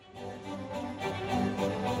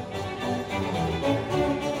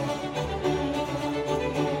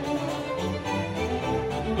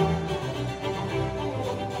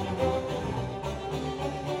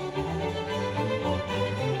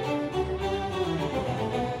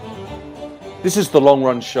This is The Long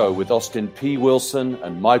Run Show with Austin P. Wilson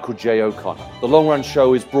and Michael J. O'Connor. The Long Run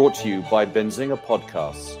Show is brought to you by Benzinga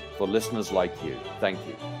Podcasts for listeners like you. Thank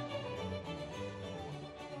you.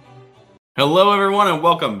 Hello, everyone, and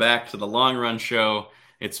welcome back to The Long Run Show.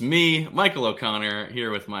 It's me, Michael O'Connor,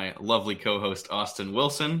 here with my lovely co-host, Austin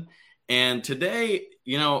Wilson. And today,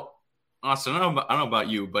 Austin, I don't know about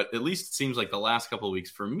you, but at least it seems like the last couple of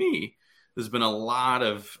weeks for me, there's been a lot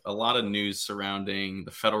of news surrounding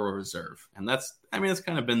the Federal Reserve. And that's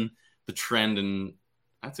kind of been the trend in,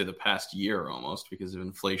 I'd say, the past year almost because of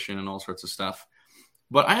inflation and all sorts of stuff.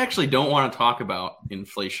 But I actually don't want to talk about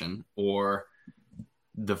inflation or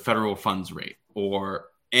the federal funds rate or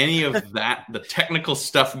any of that, the technical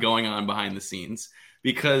stuff going on behind the scenes,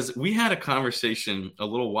 because we had a conversation a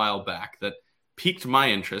little while back that piqued my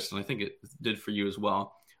interest, and I think it did for you as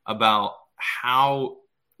well, about how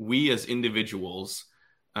we as individuals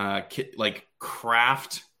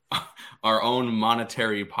craft our own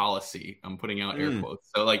monetary policy. I'm putting out air quotes.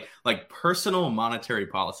 So like personal monetary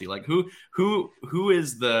policy. Like who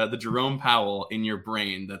is the Jerome Powell in your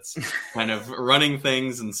brain that's kind of running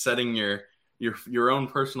things and setting your own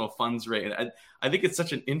personal funds rate? And I think it's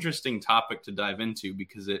such an interesting topic to dive into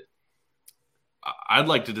because I'd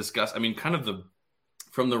like to discuss,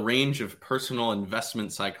 from the range of personal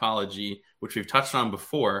investment psychology, which we've touched on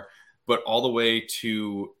before, but all the way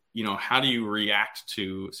to, how do you react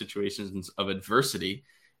to situations of adversity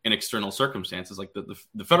in external circumstances? Like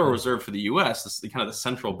the Federal Reserve for the U.S., this is kind of the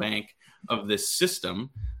central bank of this system.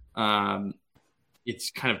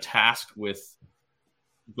 It's kind of tasked with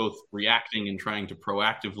both reacting and trying to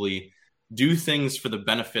proactively do things for the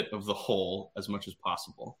benefit of the whole as much as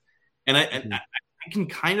possible. And I can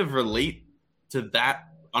kind of relate to that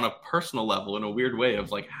on a personal level in a weird way of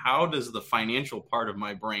like, how does the financial part of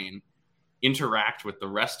my brain interact with the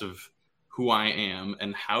rest of who I am,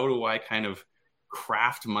 and how do I kind of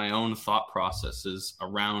craft my own thought processes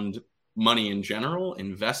around money in general,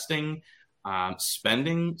 investing,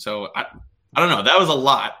 spending. So I don't know. That was a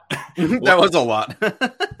lot. That was a lot.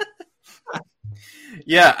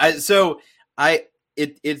 Yeah.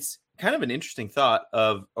 It's kind of an interesting thought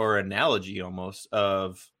or analogy almost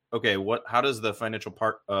of, okay, how does the financial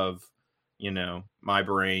part of, my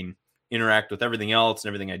brain interact with everything else and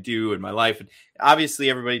everything I do in my life? And obviously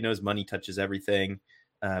everybody knows money touches everything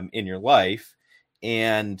in your life.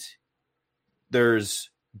 And there's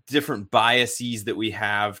different biases that we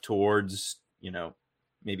have towards,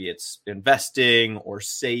 maybe it's investing or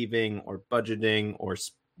saving or budgeting or,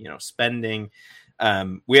 spending.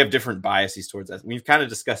 We have different biases towards that. We've kind of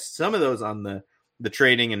discussed some of those on the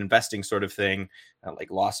trading and investing sort of thing,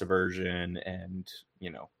 like loss aversion and,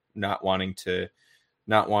 not wanting to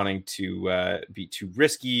be too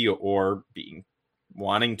risky or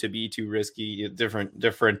wanting to be too risky,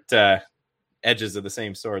 different edges of the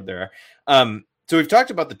same sword there. So we've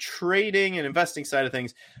talked about the trading and investing side of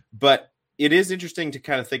things, but it is interesting to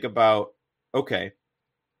kind of think about, okay,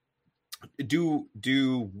 do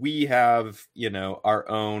we have, our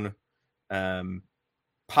own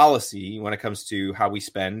policy when it comes to how we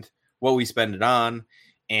spend, what we spend it on,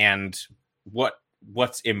 and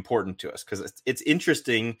what's important to us? Because it's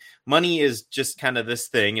interesting. Money is just kind of this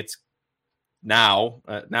thing. It's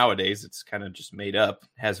nowadays it's kind of just made up,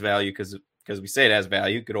 has value because we say it has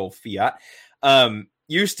value. Good old fiat.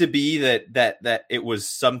 Used to be that it was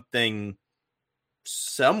something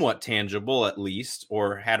somewhat tangible, at least,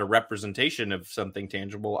 or had a representation of something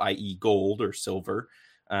tangible, i.e. gold or silver.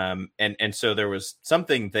 And so there was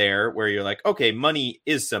something there where you're like, okay, money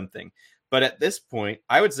is something. But at this point,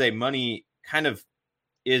 I would say money kind of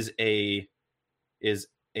is a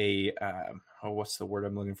what's the word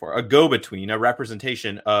I'm looking for? A go-between, a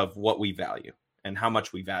representation of what we value and how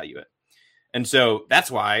much we value it. And so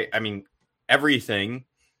that's why, everything,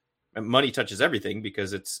 money touches everything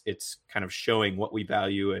because it's kind of showing what we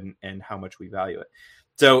value and how much we value it.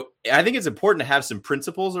 So I think it's important to have some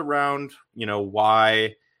principles around,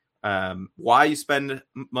 why you spend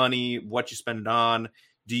money, what you spend it on.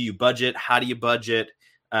 Do you budget? How do you budget?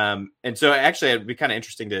 And so actually it'd be kind of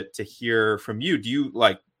interesting to hear from you. Do you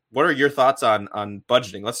what are your thoughts on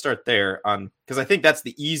budgeting? Let's start there because I think that's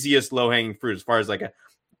the easiest low hanging fruit as far as like a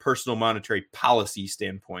personal monetary policy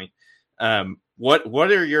standpoint.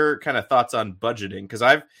 What are your kind of thoughts on budgeting? Because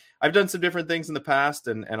I've done some different things in the past,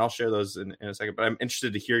 and I'll share those in a second. But I'm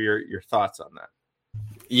interested to hear your thoughts on that.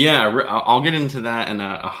 Yeah, I'll get into that in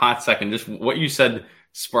a hot second. Just what you said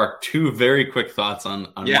sparked two very quick thoughts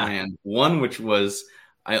on my end. One, which was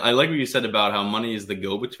I like what you said about how money is the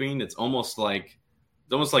go-between. It's almost like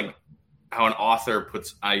how an author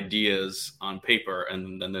puts ideas on paper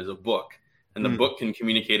and then there's a book. and the book can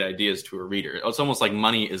communicate ideas to a reader. It's almost like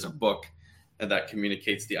money is a book that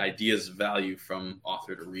communicates the ideas value from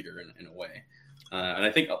author to reader in a way. And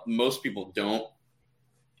I think most people don't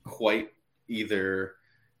quite either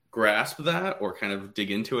grasp that or kind of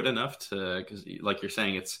dig into it enough because like you're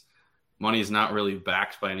saying, money is not really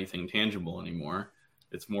backed by anything tangible anymore.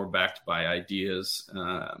 It's more backed by ideas.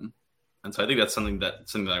 And so I think that's something that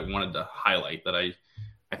I wanted to highlight that I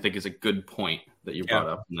think is a good point that you brought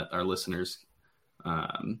up, and that our listeners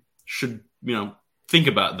should, think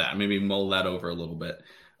about that, maybe mull that over a little bit.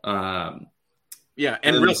 And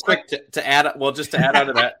real quick to add on to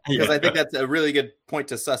that, because I think that's a really good point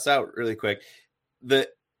to suss out really quick.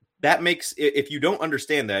 That makes, if you don't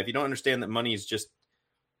understand that money is just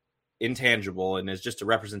intangible and is just a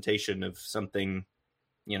representation of something,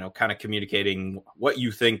 kind of communicating what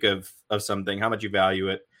you think of something, how much you value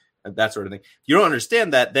it, that sort of thing. If you don't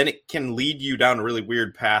understand that, then it can lead you down a really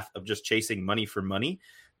weird path of just chasing money for money.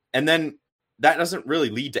 And then that doesn't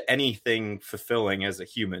really lead to anything fulfilling as a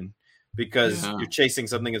human, because you're chasing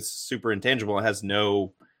something that's super intangible. There's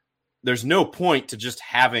no point to just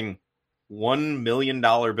having $1 million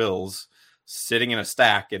bills sitting in a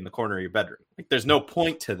stack in the corner of your bedroom. Like, there's no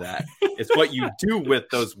point to that. It's what you do with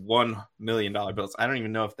those $1 million bills. I don't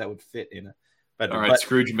even know if that would fit in a bedroom. All right,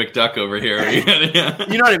 Scrooge McDuck over here.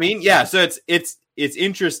 You know what I mean? Yeah. So it's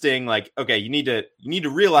interesting. Like, okay, you need to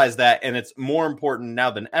realize that, and it's more important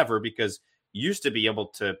now than ever, because you used to be able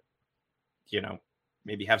to,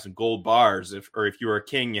 maybe have some gold bars, if you were a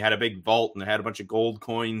king, you had a big vault and it had a bunch of gold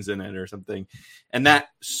coins in it or something, and that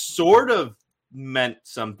sort of meant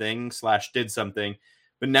something / did something.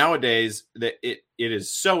 But nowadays that it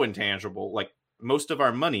is so intangible. Like, most of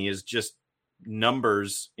our money is just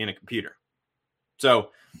numbers in a computer. So,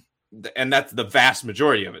 and that's the vast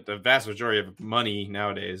majority of it. The vast majority of money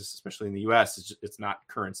nowadays, especially in the US, it's not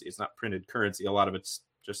currency. It's not printed currency. A lot of it's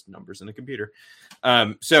just numbers in a computer.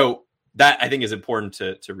 So that, I think, is important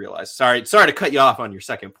to realize. Sorry to cut you off on your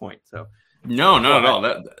second point. So no, not at all.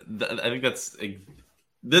 I think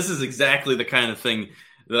this is exactly the kind of thing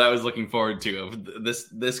that I was looking forward to, of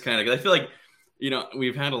this kind of. I feel like,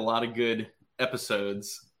 we've had a lot of good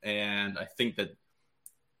episodes, and I think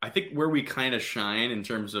where we kind of shine in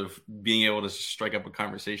terms of being able to strike up a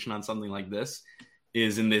conversation on something like this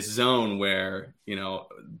is in this zone where, a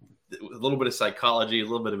little bit of psychology, a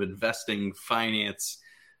little bit of investing, finance,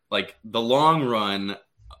 like the long run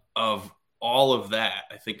of all of that,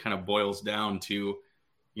 I think kind of boils down to,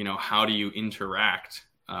 how do you interact?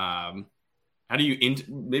 How do you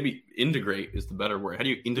maybe integrate is the better word. How do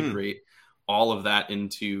you integrate all of that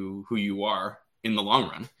into who you are in the long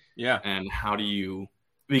run? Yeah. And how do you,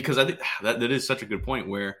 because I think that is such a good point,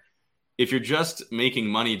 where if you're just making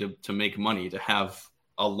money to make money, to have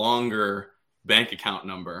a longer bank account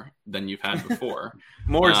number than you've had before.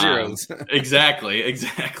 More zeros. Exactly.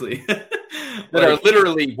 That are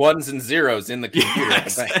literally ones and zeros in the computer.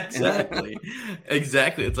 Yes,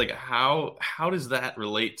 exactly. It's like, how does that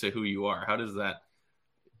relate to who you are? How does that,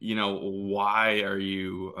 why are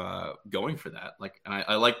you going for that? Like, and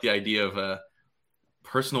I like the idea of a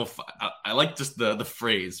personal, I like just the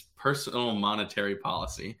phrase personal monetary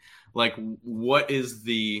policy. Like, what is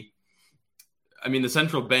the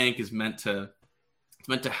central bank is meant to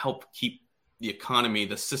help keep the economy,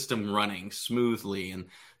 the system running smoothly and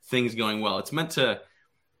things going well. It's meant to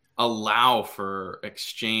allow for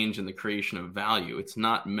exchange and the creation of value. It's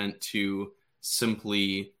not meant to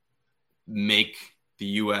simply make the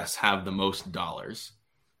US have the most dollars.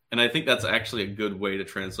 And I think that's actually a good way to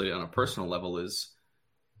translate it on a personal level. Is,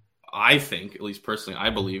 I think, at least personally, I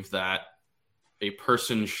believe that a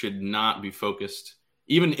person should not be focused,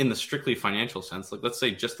 even in the strictly financial sense, like, let's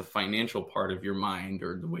say just the financial part of your mind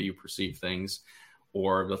or the way you perceive things,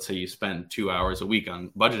 or let's say you spend 2 hours a week on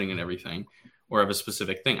budgeting and everything, or of a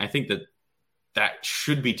specific thing. I think that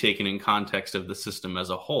should be taken in context of the system as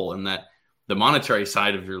a whole, and that the monetary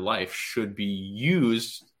side of your life should be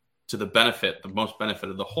used to the most benefit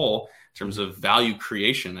of the whole, in terms of value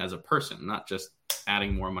creation as a person, not just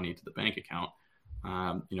adding more money to the bank account,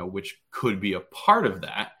 which could be a part of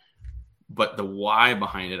that. But the why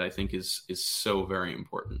behind it, I think, is so very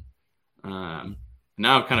important.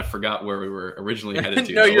 Now I've kind of forgot where we were originally headed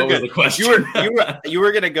to. No, you're good. Was the question? You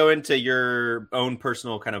were going to go into your own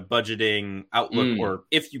personal kind of budgeting outlook, or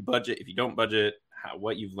if you budget, if you don't budget,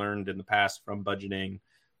 what you've learned in the past from budgeting.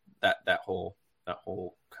 That whole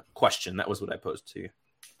question. That was what I posed to you.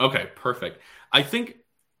 Okay, perfect. I think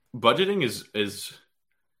budgeting is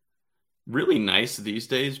really nice these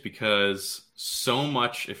days, because so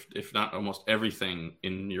much, if not almost everything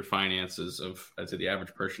in your finances of, I'd say, the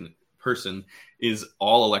average person is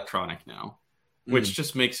all electronic now. which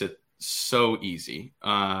just makes it so easy.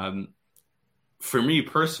 For me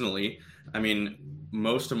personally, I mean,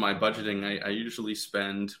 most of my budgeting, I usually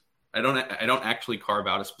spend. I don't actually carve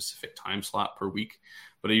out a specific time slot per week,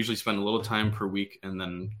 but I usually spend a little time per week and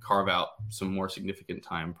then carve out some more significant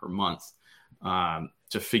time per month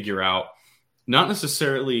to figure out. Not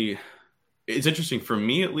necessarily. It's interesting for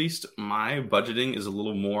me, at least. My budgeting is a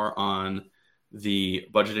little more on the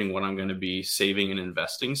budgeting what I'm going to be saving and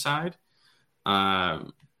investing side,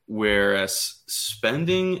 whereas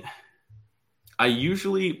spending, I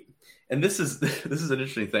usually, and this is an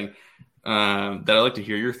interesting thing that I like to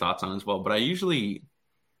hear your thoughts on as well. But I usually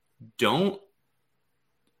don't.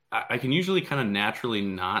 I can usually kind of naturally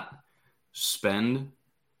not spend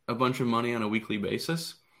a bunch of money on a weekly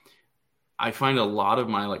basis. I find a lot of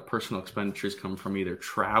my personal expenditures come from either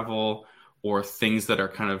travel or things that are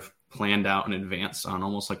kind of planned out in advance on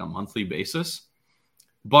almost like a monthly basis.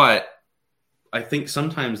 But I think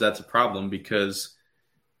sometimes that's a problem because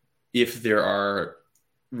if there are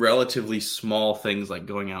relatively small things like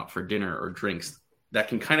going out for dinner or drinks, that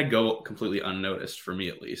can kind of go completely unnoticed for me,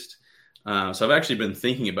 at least. So I've actually been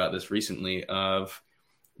thinking about this recently of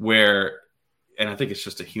where, and I think it's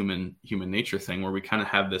just a human nature thing where we kind of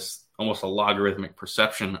have this almost a logarithmic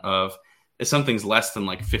perception of if something's less than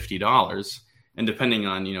like $50, and depending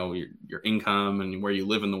on, your income and where you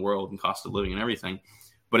live in the world and cost of living and everything.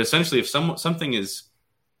 But essentially, if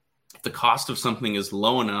the cost of something is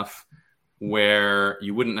low enough where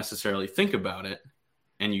you wouldn't necessarily think about it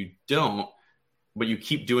and you don't, but you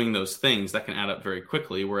keep doing those things, that can add up very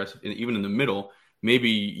quickly. Whereas even in the middle, maybe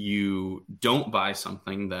you don't buy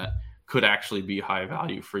something that could actually be high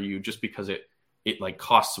value for you just because it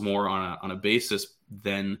costs more on a basis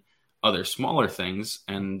than other smaller things.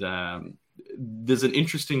 And there's an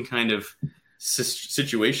interesting kind of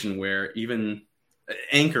situation where even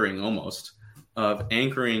anchoring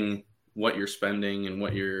what you're spending and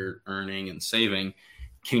what you're earning and saving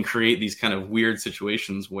can create these kind of weird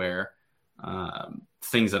situations where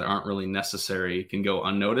things that aren't really necessary can go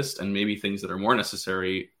unnoticed, and maybe things that are more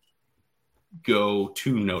necessary go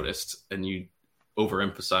too noticed, and you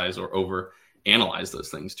overemphasize or overanalyze those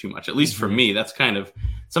things too much. At least for me, that's kind of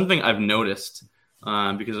something I've noticed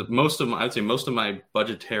because most of my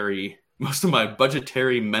budgetary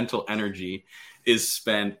mental energy is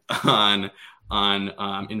spent on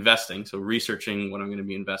investing. So researching what I'm going to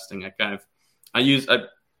be investing. I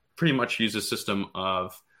pretty much use a system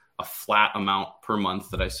of a flat amount per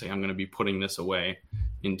month that I say I'm going to be putting this away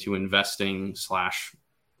into investing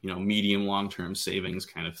 / medium long-term savings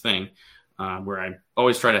kind of thing, where I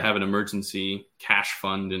always try to have an emergency cash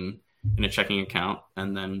fund in a checking account,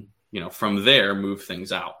 and then from there move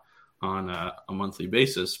things out on a monthly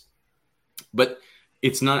basis. But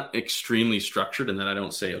it's not extremely structured in that I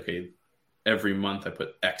don't say, okay, every month I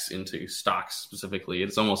put X into stocks specifically.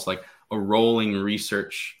 It's almost like a rolling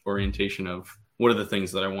research orientation of what are the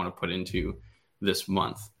things that I want to put into this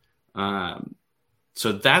month.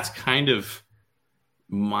 So that's kind of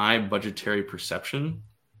my budgetary perception.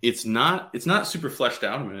 It's not super fleshed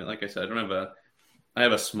out. I mean, like I said, I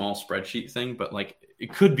have a small spreadsheet thing, but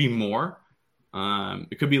it could be more.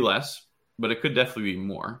 It could be less, but it could definitely be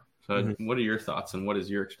more. So what are your thoughts and what is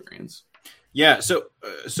your experience? Yeah.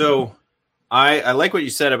 So I like what you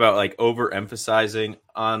said about overemphasizing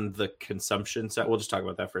on the consumption side. We'll just talk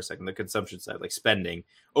about that for a second. The consumption side, like spending,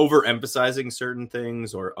 overemphasizing certain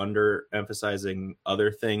things or underemphasizing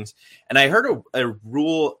other things. And I heard a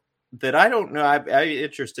rule that I don't know. I'm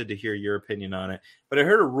interested to hear your opinion on it. But I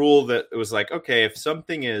heard a rule that was like, okay, if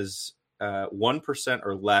something is 1%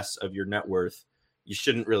 or less of your net worth, you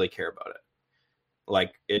shouldn't really care about it.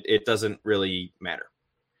 It doesn't really matter.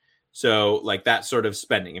 So that sort of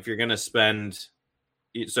spending, if you're going to spend,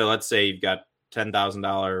 so let's say you've got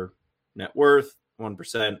 $10,000 net worth,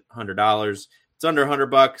 1%, $100, it's under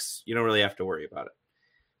 $100, you don't really have to worry about it.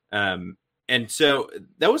 And so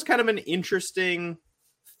that was kind of an interesting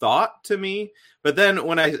thought to me. But then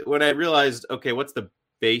when I realized, okay, what's the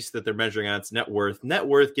base that they're measuring on? It's net worth. Net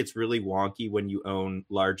worth gets really wonky when you own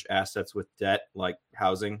large assets with debt, like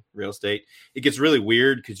housing, real estate. It gets really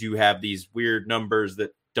weird because you have these weird numbers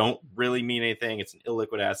that don't really mean anything. It's an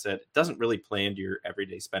illiquid asset. It doesn't really play into your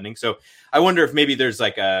everyday spending. So I wonder if maybe there's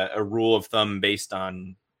a rule of thumb based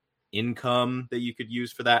on income that you could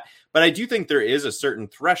use for that. But I do think there is a certain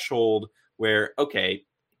threshold where, okay,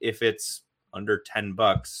 if it's under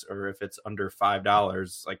 $10 or if it's under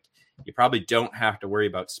 $5, you probably don't have to worry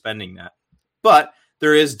about spending that. But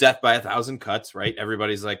there is death by 1,000 cuts, right?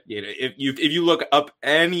 Everybody's like, if you look up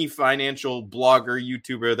any financial blogger,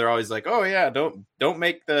 YouTuber, they're always like, oh yeah, don't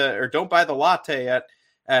buy the latte at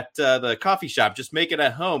at the coffee shop. Just make it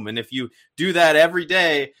at home. And if you do that every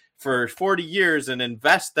day for 40 years and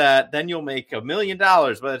invest that, then you'll make $1 million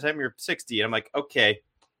by the time you're 60. And I'm like, okay,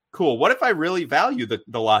 cool. What if I really value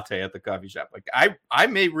the latte at the coffee shop? Like I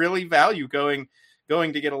may really value going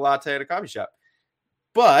to get a latte at a coffee shop,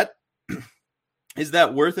 but is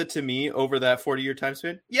that worth it to me over that 40-year time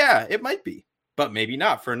span? Yeah, it might be, but maybe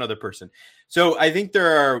not for another person. So I think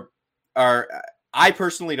there are I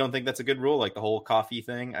personally don't think that's a good rule, like the whole coffee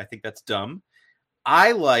thing. I think that's dumb.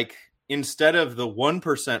 I like, instead of the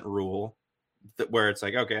 1% rule where it's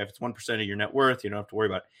like, okay, if it's 1% of your net worth, you don't have to worry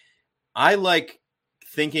about it. I like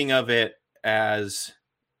thinking of it as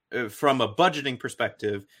from a budgeting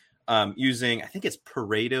perspective, using, I think it's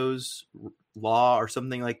Pareto's law or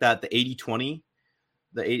something like that, the 80-20,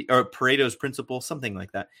 or Pareto's principle, something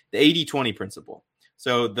like that, the 80-20 principle.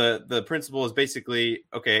 So the principle is basically,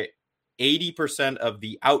 okay, 80% of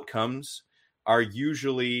the outcomes are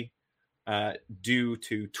usually due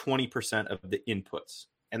to 20% of the inputs.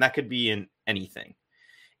 And that could be in anything.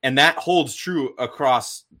 And that holds true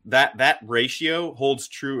across that ratio holds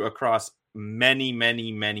true across many,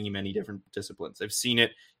 many, many, many different disciplines. I've seen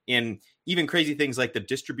it in even crazy things like the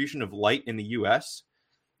distribution of light in the US.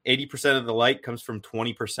 80% of the light comes from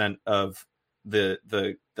 20% of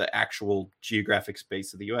the actual geographic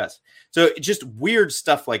space of the US. So just weird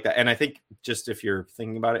stuff like that. And I think just if you're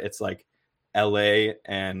thinking about it, it's like LA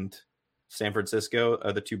and San Francisco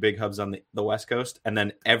are the two big hubs on the West Coast. And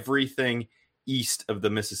then everything east of the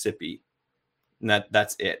Mississippi. And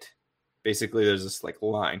that's it. Basically, there's this like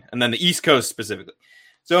line. And then the East Coast specifically.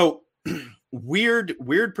 So weird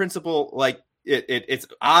principle. Like it's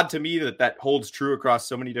odd to me that holds true across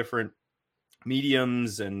so many different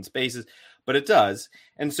mediums and spaces, but it does.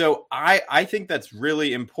 And so I think that's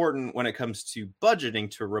really important when it comes to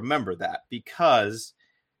budgeting to remember that, because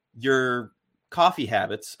your coffee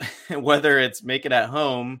habits, whether it's make it at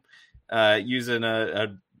home using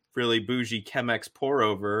a really bougie Chemex pour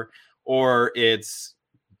over, or it's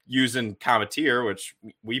using Cometeer, which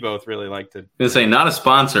we both really like to. I say not a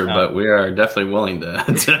sponsor, but we are definitely willing to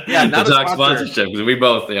talk sponsorship, because we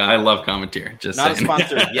both. Yeah, I love Cometeer. Just not saying. A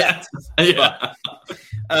sponsor yet. Yeah.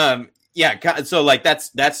 But, so like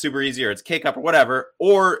that's super easy, or it's K-Cup or whatever,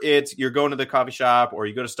 or it's you're going to the coffee shop, or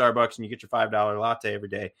you go to Starbucks and you get your $5 latte every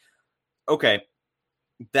day. Okay,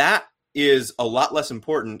 that is a lot less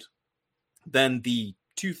important than the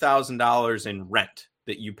 $2,000 in rent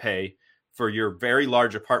that you pay for your very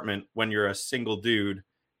large apartment when you're a single dude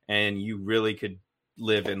and you really could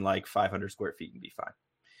live in like 500 square feet and be fine.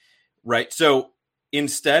 Right. So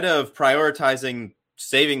instead of prioritizing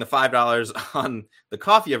saving the $5 on the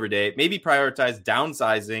coffee every day, maybe prioritize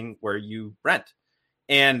downsizing where you rent.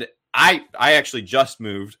 And I actually just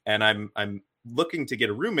moved, and I'm looking to get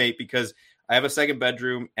a roommate because I have a second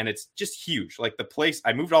bedroom and it's just huge. Like the place,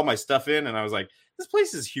 I moved all my stuff in and I was like, this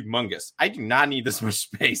place is humongous. I do not need this much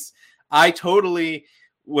space. I totally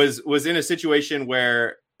was in a situation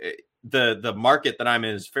where the market that I'm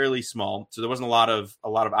in is fairly small. So there wasn't a lot of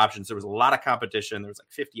options. There was a lot of competition. There was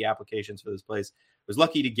like 50 applications for this place. I was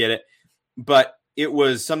lucky to get it, but it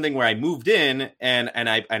was something where I moved in and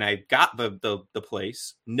I got the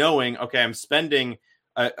place knowing, okay, I'm spending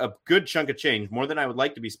a good chunk of change, more than I would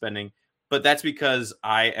like to be spending. But that's because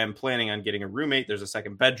I am planning on getting a roommate. There's a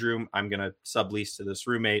second bedroom. I'm going to sublease to this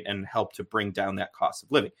roommate and help to bring down that cost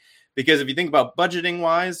of living. Because if you think about budgeting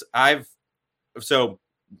wise, I've done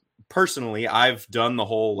the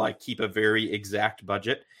whole like keep a very exact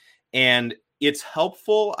budget, and it's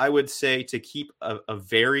helpful, I would say, to keep a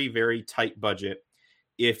very, very tight budget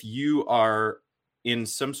if you are in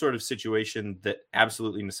some sort of situation that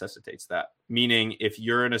absolutely necessitates that. Meaning if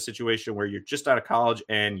you're in a situation where you're just out of college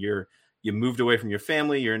and you moved away from your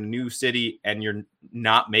family, you're in a new city and you're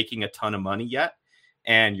not making a ton of money yet,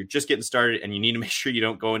 and you're just getting started and you need to make sure you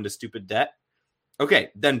don't go into stupid debt. Okay,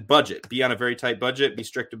 then budget. Be on a very tight budget, be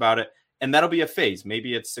strict about it. And that'll be a phase.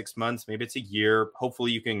 Maybe it's 6 months, maybe it's a year.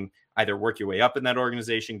 Hopefully you can either work your way up in that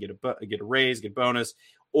organization, get a raise, get a bonus,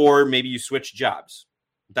 or maybe you switch jobs,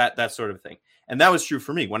 that sort of thing. And that was true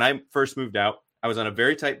for me. When I first moved out, I was on a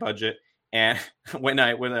very tight budget. And when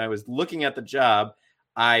I was looking at the job,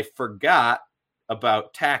 I forgot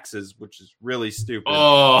about taxes, which is really stupid.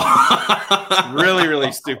 Oh, really,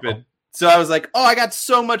 really stupid. So I was like, oh, I got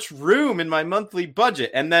so much room in my monthly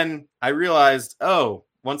budget. And then I realized,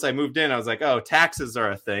 once I moved in, I was like, oh, taxes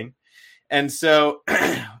are a thing. And so,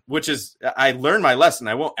 I learned my lesson.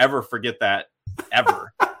 I won't ever forget that,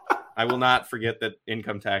 ever. I will not forget that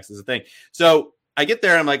income tax is a thing. So I get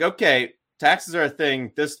there and I'm like, okay, taxes are a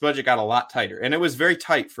thing. This budget got a lot tighter. And it was very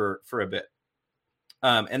tight for a bit.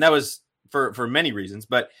 And that was for many reasons,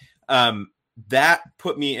 but that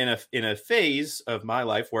put me in a phase of my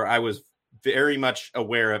life where I was very much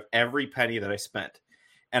aware of every penny that I spent,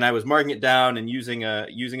 and I was marking it down and using a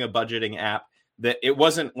budgeting app. That it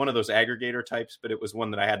wasn't one of those aggregator types, but it was one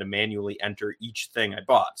that I had to manually enter each thing I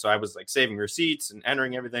bought. So I was like saving receipts and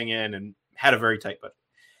entering everything in, and had a very tight budget.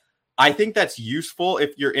 I think that's useful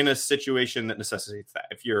if you're in a situation that necessitates that.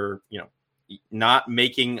 If you're, not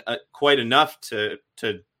making quite enough to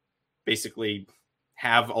basically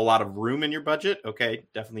have a lot of room in your budget, okay,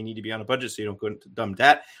 definitely need to be on a budget so you don't go into dumb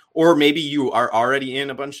debt. Or maybe you are already in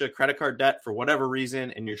a bunch of credit card debt for whatever reason,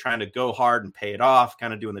 and you're trying to go hard and pay it off,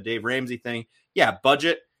 kind of doing the Dave Ramsey thing. Yeah,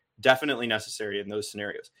 budget, definitely necessary in those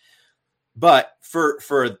scenarios. But for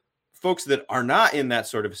folks that are not in that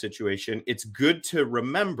sort of a situation, it's good to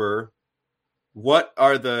remember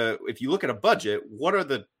if you look at a budget, what are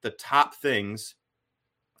the top things,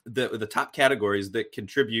 the top categories that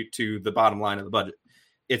contribute to the bottom line of the budget.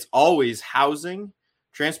 It's always housing,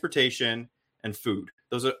 transportation, and food.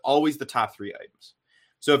 Those are always the top three items.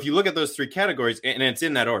 So if you look at those three categories, and it's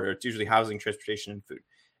in that order, it's usually housing, transportation, and food.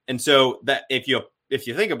 And so that if you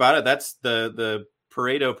think about it, that's the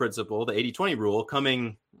Pareto principle, the 80-20 rule,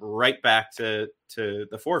 coming right back to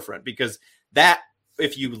the forefront, because that,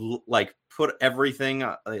 if you like put everything,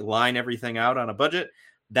 line everything out on a budget,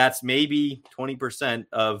 that's maybe 20%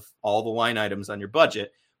 of all the line items on your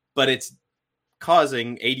budget, but it's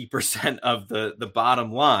causing 80% of the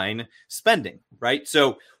bottom line spending, right?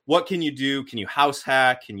 So what can you do? Can you house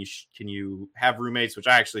hack? Can you have roommates, which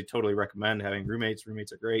I actually totally recommend having roommates.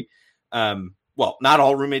 Roommates are great. Well, not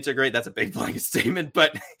all roommates are great. That's a big blanket statement,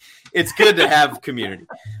 but it's good to have community.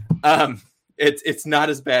 It's not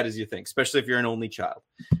as bad as you think, especially if you're an only child.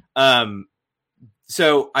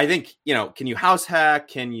 So I think, can you house hack?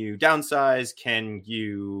 Can you downsize? Can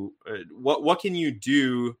you, what can you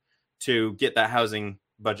do to get that housing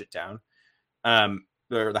budget down,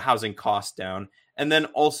 or the housing cost down? And then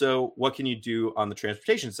also, what can you do on the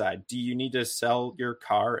transportation side? Do you need to sell your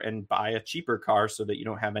car and buy a cheaper car so that you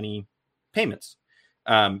don't have any payments?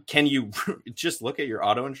 Can you just look at your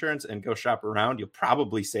auto insurance and go shop around? You'll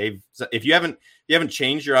probably save. If you haven't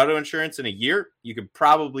changed your auto insurance in a year, you could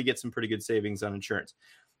probably get some pretty good savings on insurance.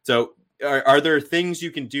 So are there things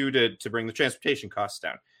you can do to bring the transportation costs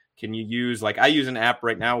down? Can you use, I use an app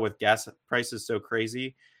right now with gas prices so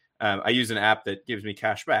crazy. I use an app that gives me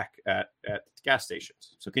cash back at gas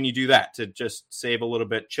stations. So can you do that to just save a little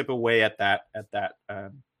bit, chip away at that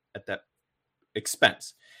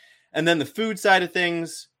expense? And then the food side of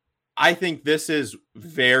things, I think this is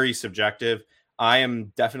very subjective. I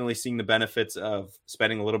am definitely seeing the benefits of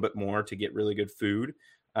spending a little bit more to get really good food.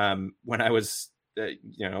 When I was,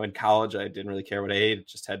 in college, I didn't really care what I ate. It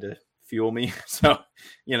just had to fuel me. So,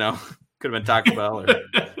 could have been Taco Bell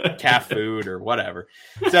or calf food or whatever.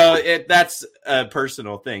 So that's a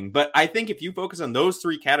personal thing. But I think if you focus on those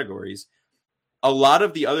three categories, a lot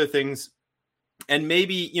of the other things, and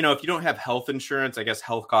maybe, if you don't have health insurance, I guess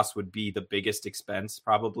health costs would be the biggest expense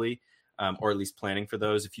probably, or at least planning for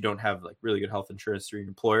those if you don't have really good health insurance through your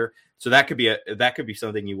employer. So that could be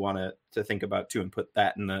something you want to think about too, and put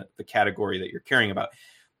that in the category that you're caring about.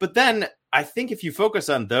 But then I think if you focus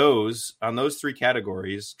on those three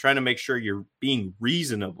categories, trying to make sure you're being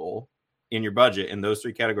reasonable in your budget in those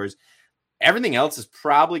three categories, everything else is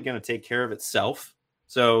probably going to take care of itself.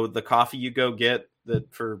 So the coffee you go get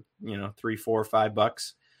that for, $3, $4,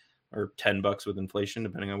 $5 or $10 with inflation,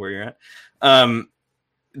 depending on where you're at.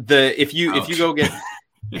 If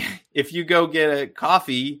you go get a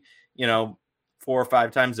coffee, 4 or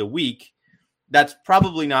 5 times a week, that's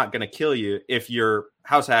probably not going to kill you if you're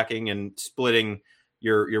house hacking and splitting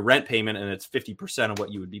your rent payment and it's 50% of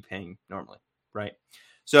what you would be paying normally, right?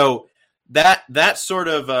 So that sort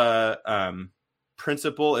of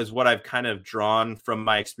principle is what I've kind of drawn from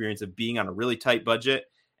my experience of being on a really tight budget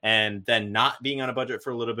and then not being on a budget for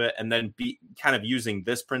a little bit, and then be kind of using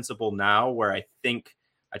this principle now, where I think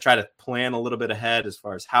I try to plan a little bit ahead as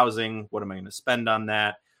far as housing. What am I going to spend on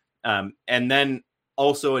that? And then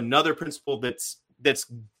also another principle that's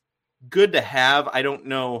good to have. I don't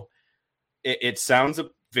know. It sounds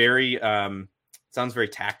very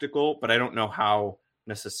tactical, but I don't know how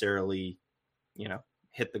necessarily,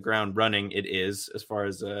 hit the ground running it is as far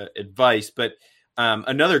as advice. But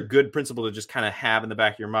another good principle to just kind of have in the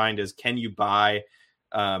back of your mind is, can you buy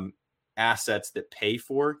assets that pay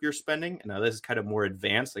for your spending? And now this is kind of more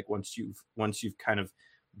advanced. Like once you've kind of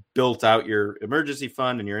built out your emergency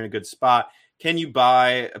fund and you're in a good spot, can you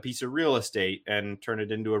buy a piece of real estate and turn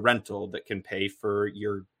it into a rental that can pay for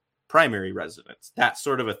your primary residence? That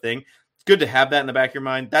sort of a thing. good to have that in the back of your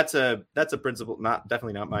mind. That's a principle,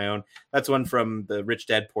 definitely not my own. That's one from the Rich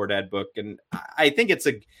Dad Poor Dad book, and I think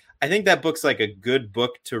that book's like a good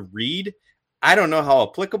book to read. I don't know how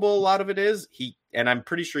applicable a lot of it is. And I'm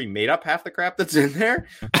pretty sure he made up half the crap that's in there,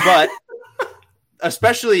 but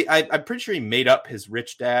especially I'm pretty sure he made up his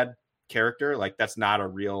rich dad character. Like that's not a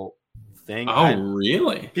real thing. Oh,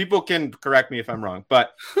 really? People can correct me if I'm wrong,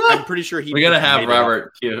 but I'm pretty sure we got to have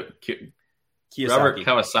Robert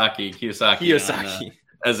Kiyosaki on,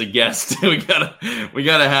 as a guest. we gotta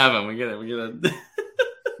have him. We gotta.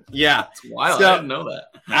 Yeah, it's wild. So, I didn't know that.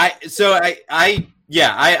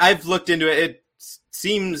 I've looked into it. It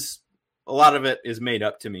seems a lot of it is made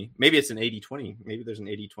up to me. Maybe it's an 80-20. Maybe there's an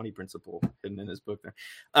 80-20 principle hidden in his book there.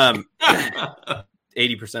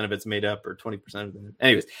 80% of it's made up, or 20% of it.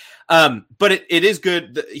 Anyways, but it is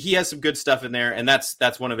good. He has some good stuff in there, and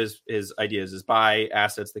that's one of his ideas is buy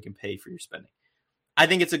assets that can pay for your spending. I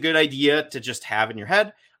think it's a good idea to just have in your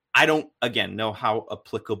head. I don't, again, know how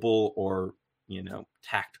applicable or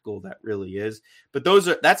tactical that really is, but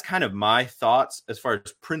that's kind of my thoughts as far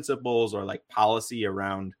as principles or like policy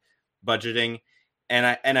around budgeting. And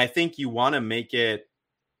I think you want to make it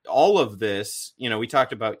all of this, we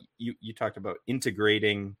talked about, you talked about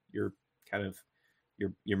integrating your kind of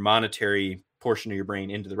your monetary portion of your brain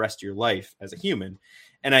into the rest of your life as a human.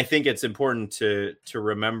 And I think it's important to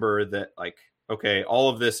remember that, like, okay, all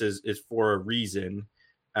of this is for a reason,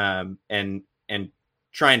 and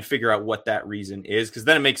try and figure out what that reason is, because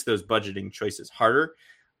then it makes those budgeting choices harder.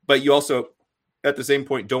 But you also, at the same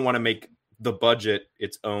point, don't want to make the budget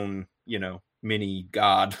its own, mini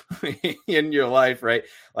god in your life, right?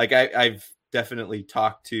 Like I've definitely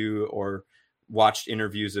talked to or watched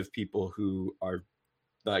interviews of people who are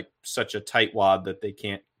like such a tightwad that they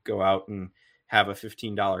can't go out and have a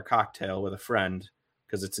 $15 cocktail with a friend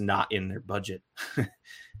because it's not in their budget.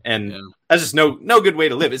 And that's just no good way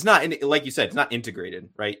to live. It's not, like you said, it's not integrated,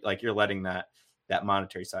 right? Like you're letting that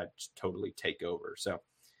monetary side just totally take over. So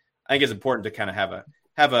I think it's important to kind of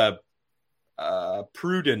have a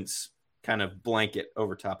prudence kind of blanket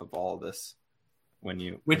over top of all of this when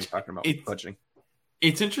you're talking about budgeting.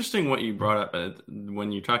 It's interesting what you brought up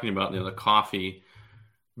when you're talking about the coffee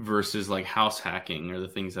versus like house hacking, or the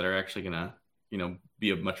things that are actually going to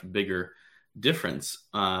be a much bigger difference.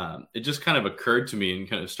 It just kind of occurred to me and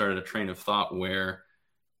kind of started a train of thought where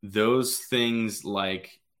those things,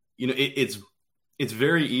 like, it's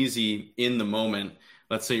very easy in the moment.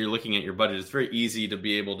 Let's say you're looking at your budget. It's very easy to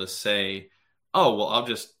be able to say, oh, well, I'll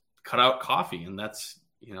just cut out coffee, and that's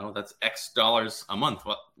X dollars a month.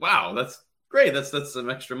 Well, wow, that's great. That's some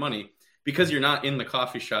extra money, because you're not in the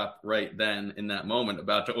coffee shop right then in that moment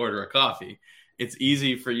about to order a coffee. It's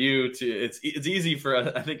easy for you to, it's easy for,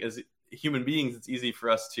 I think, as human beings, it's easy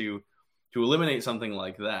for us to eliminate something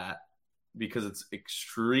like that, because it's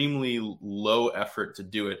extremely low effort to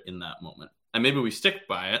do it in that moment. And maybe we stick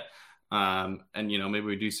by it. And maybe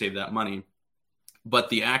we do save that money, but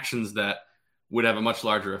the actions that would have a much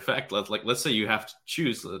larger effect. Let's say you have to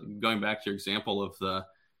choose, going back to your example of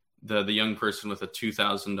the young person with a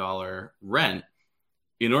 $2,000 rent.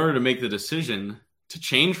 In order to make the decision to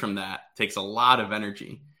change from that takes a lot of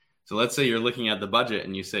energy. So let's say you're looking at the budget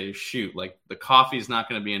and you say, shoot, like the coffee is not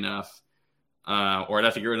going to be enough, or I'd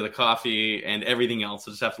have to get rid of the coffee and everything else.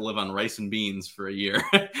 I just have to live on rice and beans for a year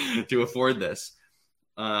to afford this.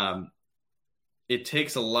 It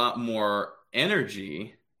takes a lot more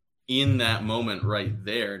energy in that moment right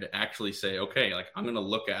there to actually say, okay, like I'm going to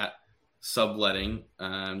look at subletting,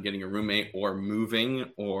 getting a roommate, or moving,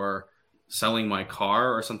 or selling my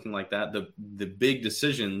car, or something like that. The big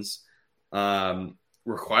decisions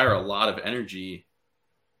require a lot of energy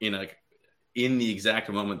in the exact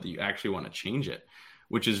moment that you actually want to change it,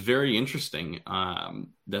 which is very interesting.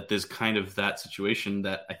 That there's kind of that situation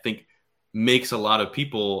that I think makes a lot of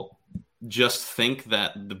people just think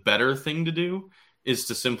that the better thing to do is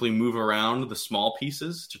to simply move around the small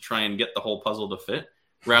pieces to try and get the whole puzzle to fit,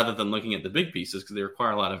 rather than looking at the big pieces, because they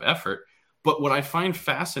require a lot of effort. But what I find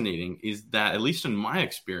fascinating is that, at least in my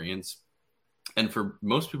experience, and for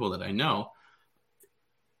most people that I know,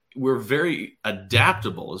 we're very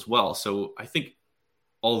adaptable as well. So I think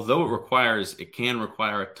although it can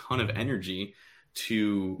require a ton of energy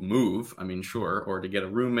to move, I mean, sure, or to get a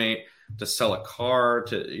roommate, to sell a car,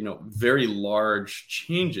 to, very large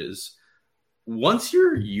changes. Once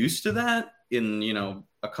you're used to that in,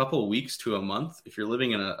 a couple of weeks to a month, if you're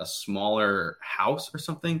living in a smaller house or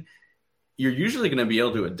something, you're usually going to be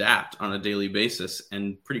able to adapt on a daily basis.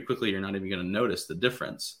 And pretty quickly, you're not even going to notice the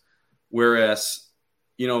difference. Whereas,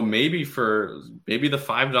 maybe the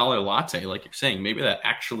 $5 latte, like you're saying, maybe that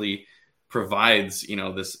actually provides,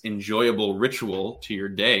 this enjoyable ritual to your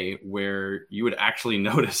day where you would actually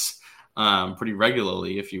notice pretty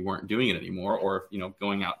regularly if you weren't doing it anymore, or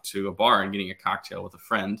going out to a bar and getting a cocktail with a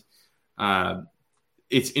friend.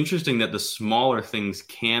 It's interesting that the smaller things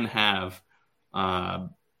can have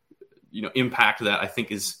impact that I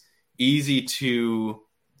think is easy to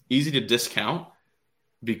discount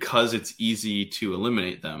because it's easy to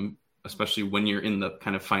eliminate them, especially when you're in the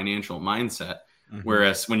kind of financial mindset. Mm-hmm.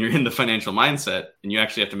 Whereas when you're in the financial mindset and you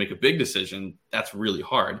actually have to make a big decision, that's really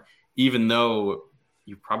hard, even though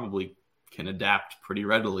you probably can adapt pretty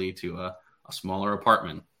readily to a smaller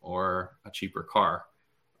apartment or a cheaper car.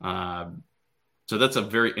 So that's a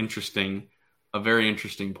very interesting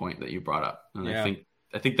point that you brought up. And yeah.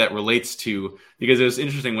 I think that relates to, because it was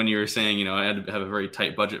interesting when you were saying, I had to have a very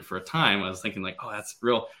tight budget for a time. I was thinking like, oh, that's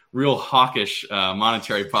real hawkish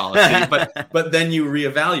monetary policy. but then you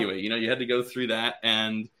reevaluate, you had to go through that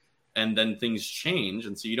and then things change.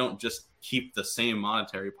 And so you don't just keep the same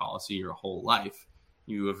monetary policy your whole life.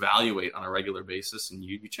 You evaluate on a regular basis and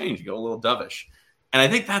you change, you go a little dovish. And I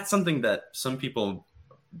think that's something that some people,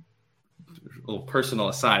 a little personal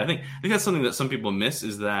aside, I think that's something that some people miss,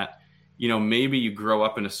 is that, maybe you grow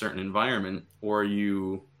up in a certain environment, or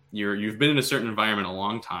you've been in a certain environment a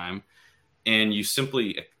long time, and you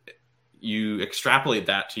extrapolate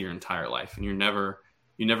that to your entire life, and you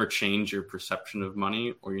never change your perception of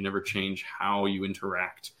money, or you never change how you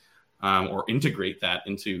interact or integrate that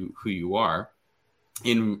into who you are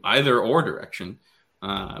in either or direction,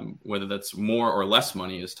 whether that's more or less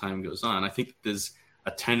money as time goes on. I think there's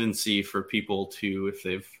a tendency for people to,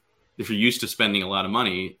 if you're used to spending a lot of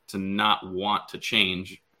money, to not want to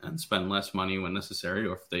change and spend less money when necessary,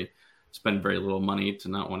 or if they spend very little money, to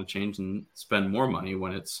not want to change and spend more money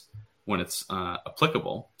when it's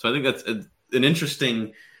applicable. So I think that's an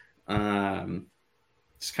interesting,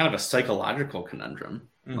 it's kind of a psychological conundrum.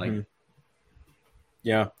 Mm-hmm. Like,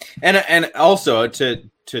 yeah, and also to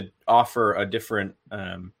offer a different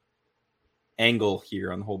angle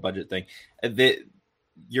here on the whole budget thing,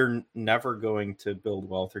 you're never going to build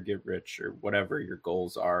wealth or get rich or whatever your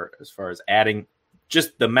goals are as far as adding,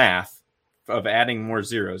 just the math of adding more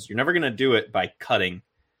zeros. You're never going to do it by cutting.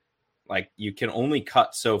 Like, you can only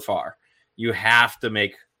cut so far. You have to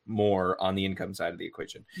make more on the income side of the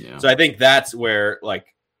equation. Yeah. So I think that's where,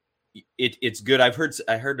 like, it's good. I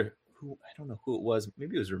heard who, I don't know who it was.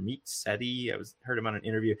 Maybe it was Ramit Sethi. Heard him on an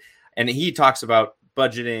interview, and he talks about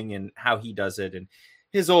budgeting and how he does it. And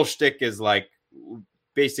his whole shtick is like,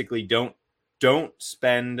 basically don't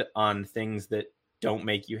spend on things that don't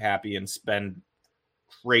make you happy, and spend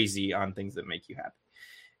crazy on things that make you happy.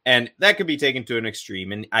 And that could be taken to an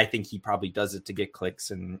extreme. And I think he probably does it to get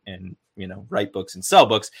clicks and write books and sell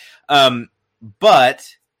books. But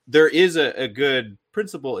there is a good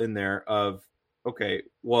principle in there of, okay,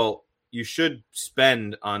 well, you should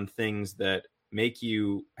spend on things that make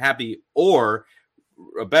you happy, or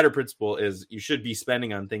a better principle is you should be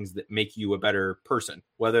spending on things that make you a better person,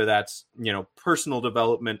 whether that's, personal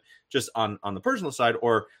development just on the personal side,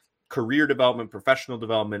 or career development, professional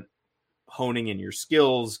development, honing in your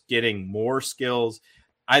skills, getting more skills.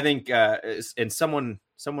 I think, and someone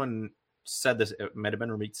said this, it might have been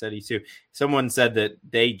Ramit Sethi too. Someone said that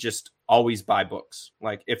they just always buy books.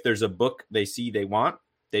 Like, if there's a book they see they want,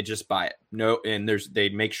 they just buy it. No, and they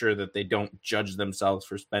make sure that they don't judge themselves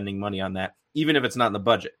for spending money on that, even if it's not in the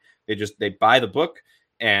budget. They buy the book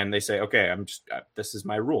and they say, okay, this is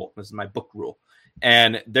my rule. This is my book rule.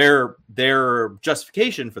 And their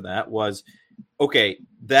justification for that was, okay,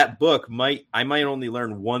 that book I might only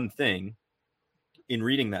learn one thing in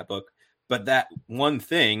reading that book, but that one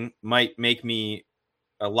thing might make me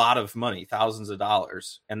a lot of money, thousands of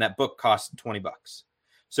dollars. And that book costs $20.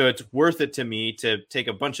 So it's worth it to me to take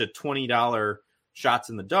a bunch of $20 shots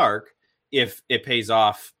in the dark if it pays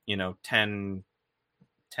off, 10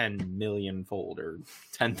 million fold or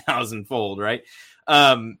 10,000 fold, right?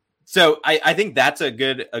 So I think that's a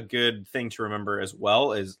good thing to remember as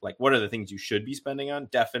well, is like, what are the things you should be spending on?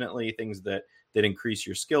 Definitely things that increase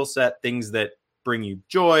your skill set, things that bring you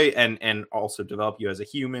joy and also develop you as a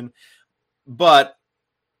human. But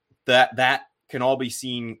that can all be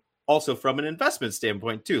seen also from an investment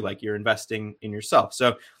standpoint too, like you're investing in yourself.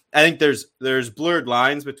 So I think there's blurred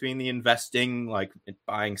lines between the investing, like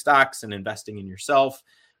buying stocks, and investing in yourself.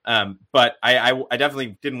 But I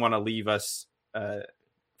definitely didn't want to leave us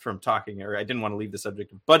from talking, or I didn't want to leave the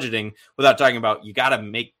subject of budgeting without talking about, you got to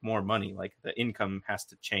make more money. Like, the income has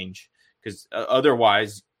to change, because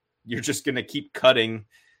otherwise you're just going to keep cutting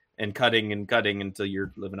and cutting and cutting until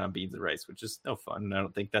you're living on beans and rice, which is no fun. And I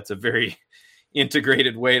don't think that's a very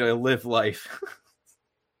integrated way to live life.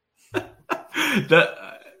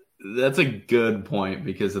 That's a good point,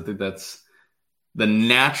 because I think that's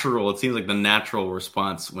it seems like the natural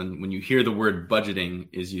response when you hear the word budgeting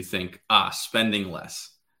is you think, spending less.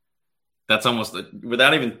 That's almost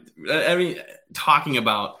without even talking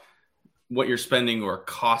about what you're spending or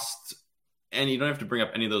costs. And you don't have to bring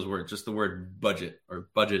up any of those words. Just the word budget or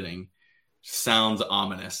budgeting sounds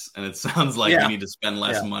ominous, and it sounds like you need to spend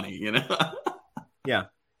less money, Yeah.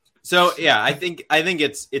 So I think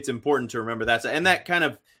it's important to remember that. And that kind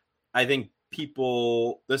of, I think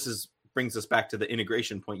brings us back to the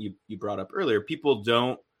integration point you brought up earlier. People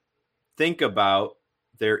don't think about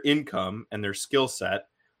their income and their skill set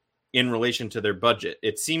in relation to their budget.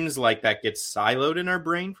 It seems like that gets siloed in our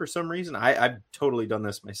brain for some reason. I've totally done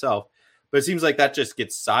this myself, but it seems like that just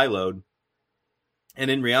gets siloed. And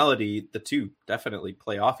in reality, the two definitely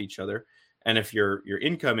play off each other. And if your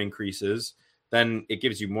income increases, then it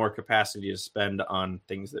gives you more capacity to spend on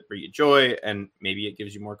things that bring you joy. And maybe it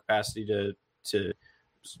gives you more capacity to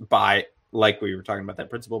buy, like we were talking about that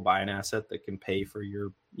principle, buy an asset that can pay for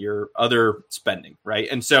your other spending. Right.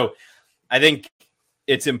 And so I think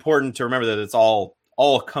it's important to remember that it's all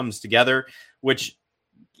comes together, which,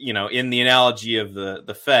 in the analogy of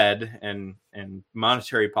the Fed and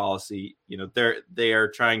monetary policy, they are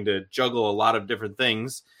trying to juggle a lot of different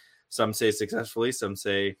things. Some say successfully, some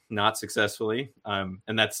say not successfully.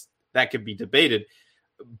 And that could be debated.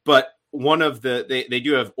 But one of they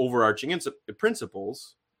do have overarching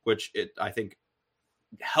principles, which I think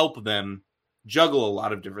help them juggle a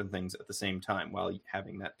lot of different things at the same time while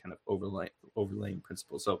having that kind of overlaying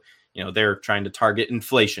principle. So, they're trying to target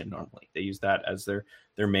inflation normally. They use that as their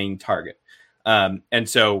main target. And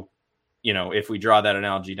so, if we draw that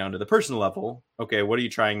analogy down to the personal level, okay, what are you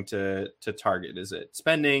trying to target? Is it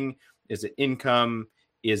spending? Is it income?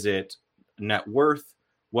 Is it net worth?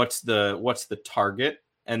 What's the target?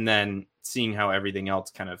 And then seeing how everything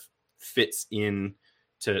else kind of fits in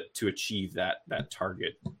to achieve that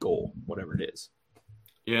target goal, whatever it is.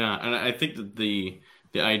 Yeah. And I think that the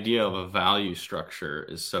idea of a value structure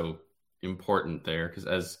is so important there, because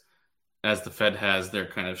as the Fed has their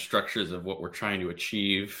kind of structures of what we're trying to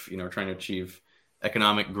achieve, trying to achieve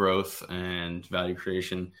economic growth and value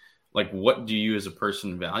creation, like what do you as a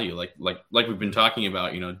person value? Like we've been talking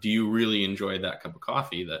about, do you really enjoy that cup of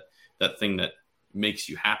coffee, that thing that makes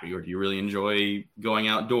you happy? Or do you really enjoy going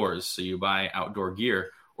outdoors, so you buy outdoor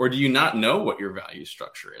gear? Or do you not know what your value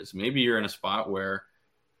structure is? Maybe you're in a spot where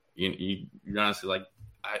you're honestly like,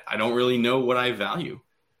 I don't really know what I value.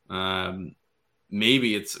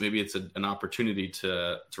 Maybe it's an opportunity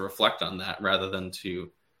to reflect on that, rather than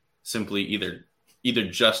to simply either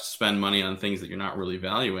just spend money on things that you're not really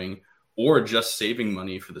valuing, or just saving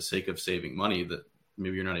money for the sake of saving money that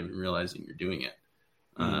maybe you're not even realizing you're doing it.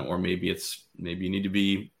 Or maybe you need to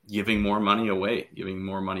be giving more money away, giving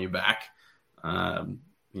more money back. I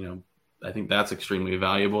think that's extremely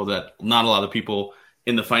valuable, that not a lot of people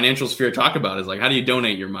in the financial sphere talk about, is like, how do you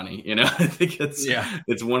donate your money? I think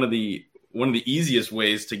it's one of the easiest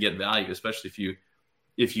ways to get value, especially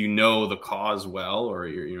if you know the cause well, or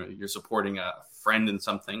you're supporting a friend in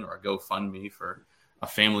something, or a GoFundMe for a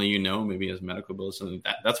family, maybe has medical bills. Something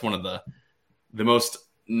that's one of the most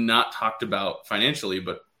not talked about financially,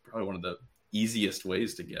 but probably one of the easiest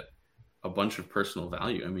ways to get a bunch of personal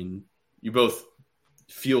value. I mean, you both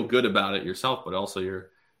feel good about it yourself, but also you're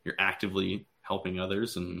actively helping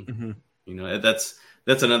others. And,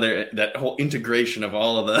 that's another, that whole integration of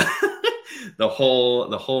all of the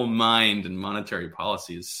whole mind and monetary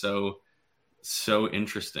policy is so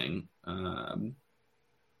interesting.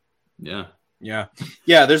 Yeah.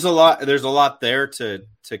 There's a lot there to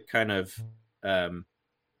kind of,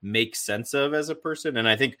 make sense of as a person. And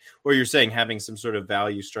I think what you're saying, having some sort of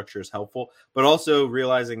value structure is helpful, but also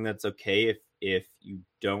realizing that's okay if you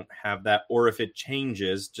don't have that, or if it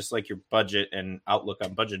changes, just like your budget and outlook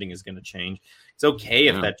on budgeting is going to change. It's okay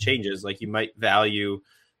if that changes. Like you might value,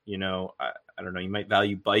 I don't know, you might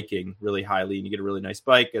value biking really highly and you get a really nice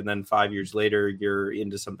bike, and then 5 years later you're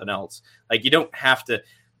into something else. Like you don't have to.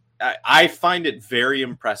 I find it very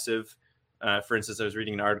impressive. For instance, I was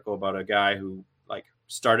reading an article about a guy who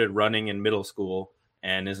started running in middle school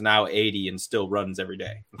and is now 80 and still runs every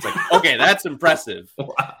day. It's like, okay, that's impressive.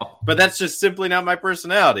 Wow. But that's just simply not my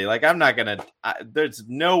personality. Like there's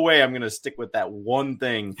no way I'm going to stick with that one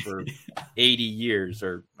thing for 80 years,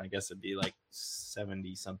 or I guess it'd be like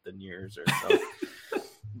 70 something years or so.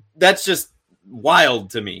 That's just wild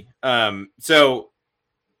to me. So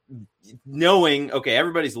knowing, okay,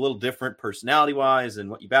 everybody's a little different personality wise and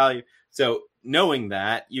what you value. So knowing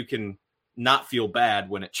that, you can not feel bad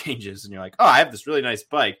when it changes and you're like, oh, I have this really nice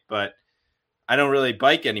bike, but I don't really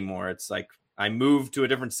bike anymore. It's like I moved to a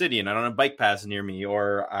different city and I don't have bike paths near me,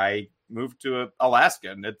 or I moved to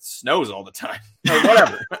Alaska and it snows all the time, or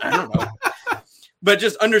whatever. I don't know. But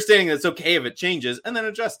just understanding that it's okay if it changes and then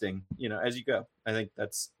adjusting, as you go. I think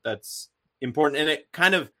that's important. And it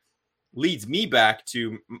kind of leads me back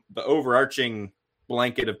to the overarching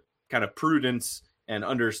blanket of kind of prudence and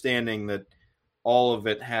understanding that all of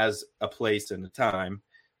it has a place and a time.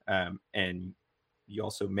 And you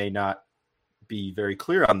also may not be very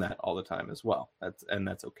clear on that all the time as well.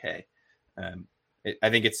 That's okay. I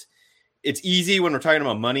think it's easy when we're talking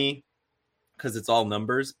about money, because it's all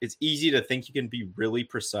numbers. It's easy to think you can be really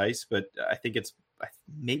precise, but I think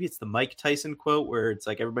maybe it's the Mike Tyson quote where it's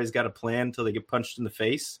like everybody's got a plan until they get punched in the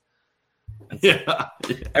face. Yeah.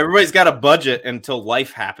 Everybody's got a budget until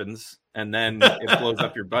life happens, and then it blows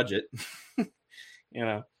up your budget.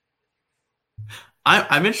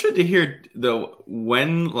 I'm interested to hear though,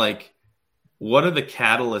 what are the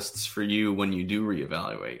catalysts for you when you do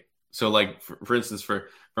reevaluate? So like, for instance, for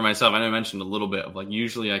myself, I know I mentioned a little bit of like,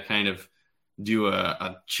 usually I kind of do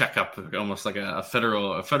a checkup, almost like a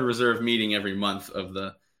Federal Reserve meeting every month of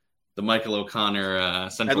the Michael O'Connor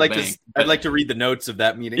Central Bank. I'd like to read the notes of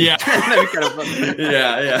that meeting. Yeah. That'd be kind of fun.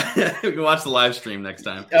 Yeah. We can watch the live stream next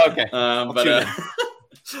time. Okay.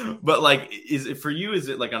 But like, is it for you? Is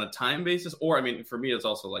it like on a time basis, or I mean, for me, it's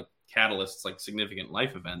also like catalysts, like significant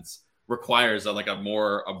life events requires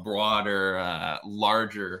a broader,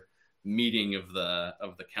 larger meeting of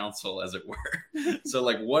the council, as it were. So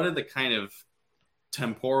like, what are the kind of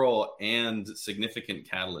temporal and significant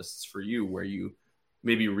catalysts for you where you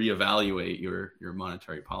maybe reevaluate your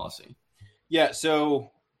monetary policy? Yeah,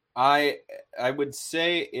 so I would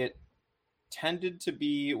say it tended to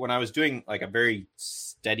be when I was doing like a very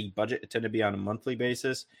steady budget, it tended to be on a monthly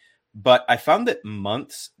basis. But I found that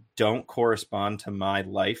months don't correspond to my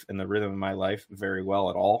life and the rhythm of my life very well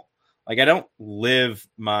at all. Like, I don't live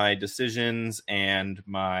my decisions and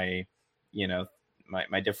my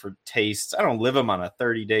different tastes. I don't live them on a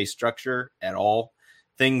 30-day structure at all.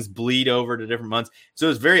 Things bleed over to different months. So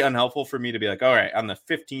it's very unhelpful for me to be like, all right, on the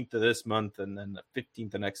 15th of this month and then the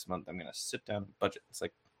 15th of next month, I'm going to sit down and budget. It's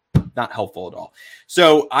like not helpful at all.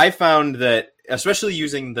 So I found that, especially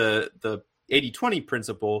using the 80-20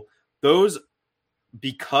 principle, those,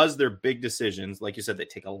 because they're big decisions, like you said, they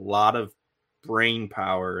take a lot of brain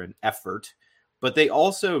power and effort, but they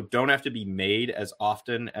also don't have to be made as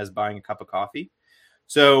often as buying a cup of coffee.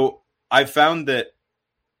 So I found that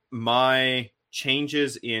my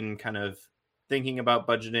changes in kind of thinking about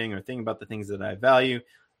budgeting or thinking about the things that I value,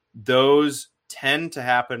 those tend to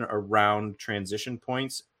happen around transition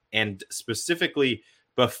points, and specifically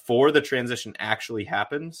before the transition actually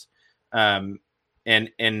happens. And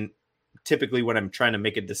typically when I'm trying to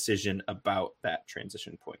make a decision about that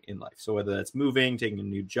transition point in life. So whether that's moving, taking a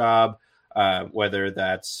new job, whether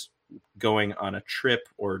that's going on a trip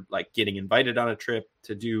or like getting invited on a trip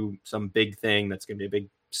to do some big thing that's going to be a big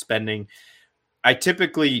spending, I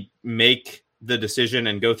typically make the decision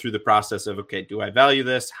and go through the process of, okay, do I value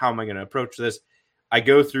this? How am I going to approach this? I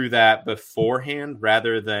go through that beforehand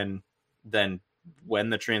rather than when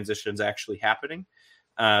the transition is actually happening.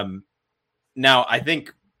 Now, I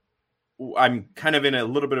think I'm kind of in a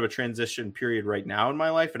little bit of a transition period right now in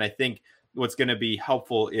my life. And I think what's going to be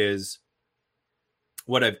helpful is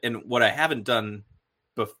what I haven't done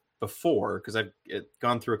before, because I've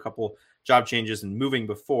gone through a couple job changes and moving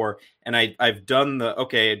before. And I've done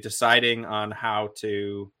deciding on how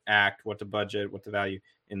to act, what to budget, what to value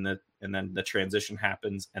and then the transition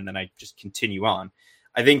happens. And then I just continue on.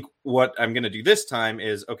 I think what I'm going to do this time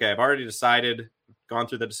is, okay, I've already decided, gone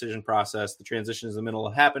through the decision process. The transition is in the middle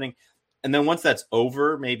of happening. And then once that's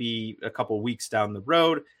over, maybe a couple of weeks down the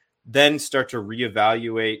road, then start to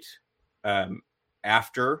reevaluate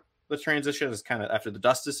after the transition is kind of after the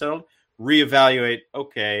dust is settled, reevaluate,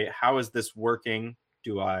 okay, how is this working?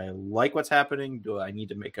 Do I like what's happening? Do I need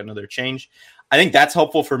to make another change? I think that's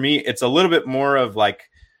helpful for me. It's a little bit more of like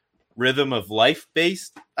rhythm of life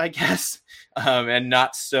based, I guess, and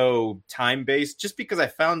not so time based, just because I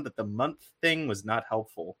found that the month thing was not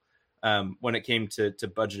helpful when it came to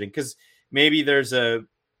budgeting, because maybe there's a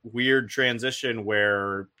weird transition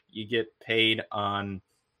where you get paid on,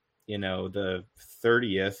 the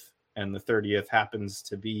 30th, and the 30th happens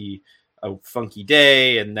to be a funky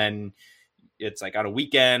day, and then it's like on a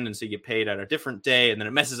weekend, and so you get paid at a different day, and then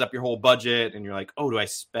it messes up your whole budget, and you're like, oh, do I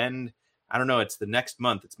spend, I don't know, it's the next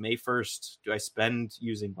month, it's May 1st, do I spend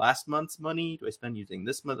using last month's money, do I spend using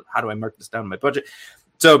this month, how do I mark this down in my budget?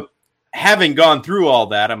 So having gone through all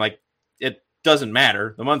that, I'm like, it doesn't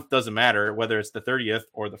matter, the month doesn't matter whether it's the 30th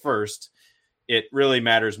or the 1st. It really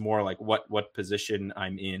matters more like what position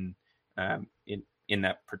I'm in in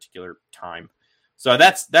that particular time. So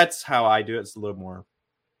that's how I do it. It's a little more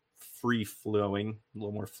free flowing, a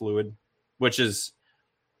little more fluid, which is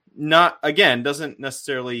doesn't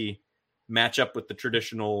necessarily match up with the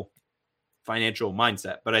traditional financial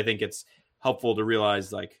mindset, but I think it's helpful to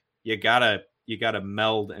realize like you gotta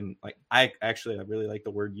meld, and like I really like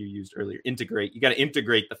the word you used earlier, integrate. You got to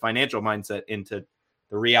integrate the financial mindset into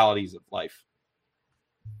the realities of life.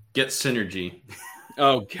 Get synergy.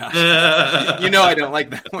 Oh gosh, I don't like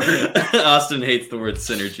that word. Austin hates the word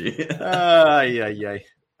synergy.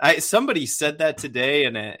 Somebody said that today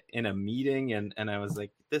in a meeting, and I was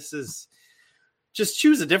like, this is just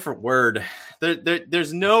choose a different word.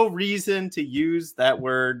 There's no reason to use that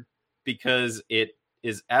word because it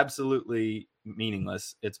is absolutely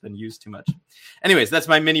meaningless. It's been used too much. Anyways, that's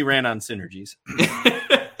my mini rant on synergies.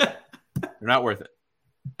 They're not worth it.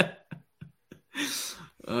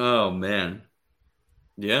 Oh man.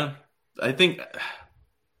 Yeah. I think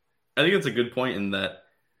it's a good point in that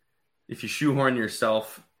if you shoehorn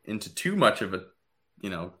yourself into too much of a,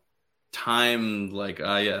 time, like,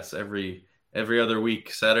 yes, every other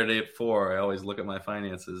week, Saturday at 4, I always look at my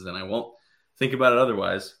finances and I won't think about it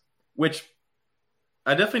otherwise, which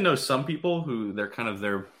I definitely know some people who they're kind of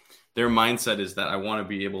their mindset is that I want to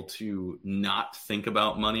be able to not think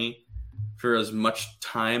about money for as much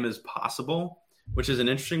time as possible, which is an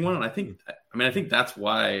interesting one. And I think that's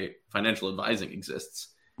why financial advising exists,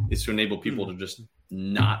 is to enable people to just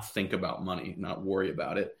not think about money, not worry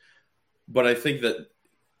about it. But I think that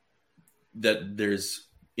there's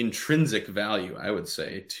intrinsic value, I would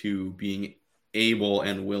say, to being able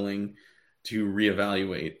and willing to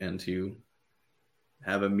reevaluate and to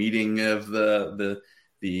have a meeting of the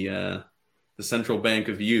central bank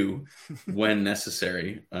of you when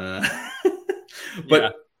necessary. But yeah.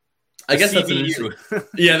 I guess that's the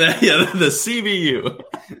CBU.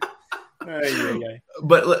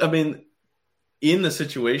 But I mean, in the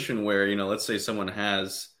situation where, let's say someone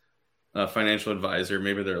has a financial advisor,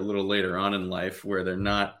 maybe they're a little later on in life where they're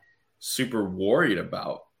not super worried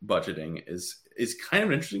about budgeting, is kind of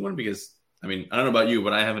an interesting one, because I mean, I don't know about you,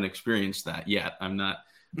 but I haven't experienced that yet. I'm not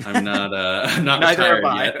retired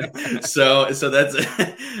yet. So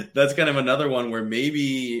that's kind of another one where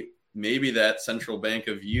maybe that central bank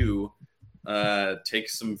of you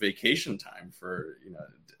takes some vacation time for,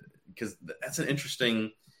 because that's an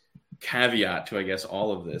interesting caveat to, I guess,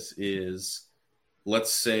 all of this is,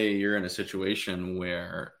 let's say you're in a situation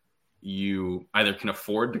where you either can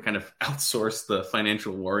afford to kind of outsource the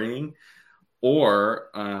financial worrying, or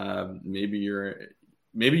maybe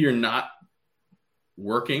you're not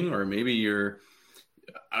working, or maybe you're,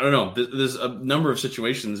 I don't know. There's a number of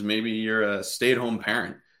situations. Maybe you're a stay-at-home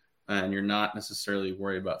parent and you're not necessarily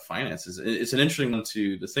worried about finances. It's an interesting one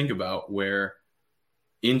to think about, where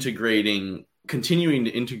continuing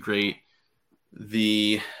to integrate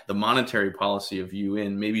the monetary policy of you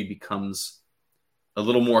in maybe becomes a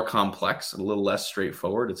little more complex, a little less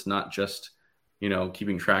straightforward. It's not just,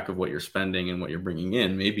 keeping track of what you're spending and what you're bringing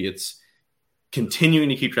in. Maybe it's continuing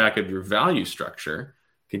to keep track of your value structure,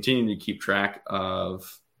 continuing to keep track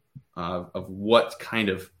of what's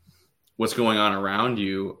going on around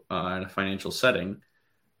you in a financial setting.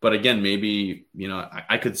 But again, maybe,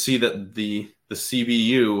 I could see that the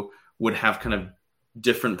CBU would have kind of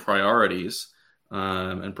different priorities,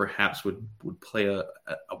 and perhaps would play a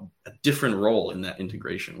different role in that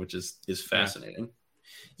integration, which is fascinating.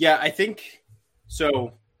 Yeah, I think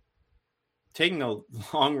so. Taking a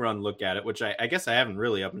long run look at it, which I guess I haven't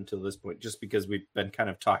really up until this point, just because we've been kind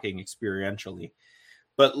of talking experientially.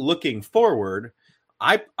 But looking forward,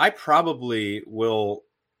 I probably will,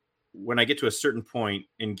 when I get to a certain point,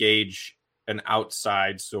 engage an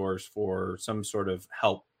outside source for some sort of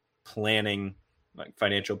help planning, like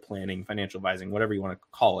financial planning, financial advising, whatever you want to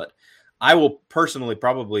call it. I will personally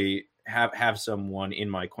probably have someone in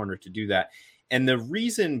my corner to do that. And the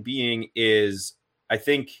reason being is, I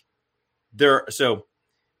think so if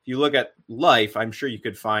you look at life, I'm sure you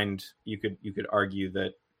could argue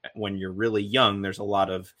that when you're really young, there's a lot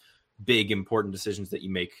of big, important decisions that you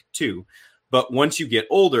make too. But once you get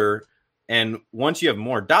older and once you have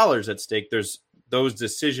more dollars at stake, those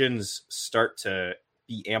decisions start to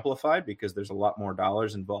be amplified because there's a lot more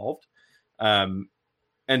dollars involved. And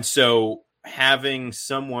so having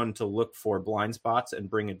someone to look for blind spots and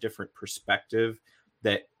bring a different perspective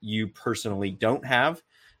that you personally don't have,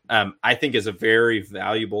 I think is a very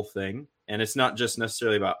valuable thing. And it's not just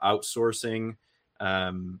necessarily about outsourcing,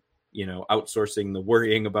 outsourcing the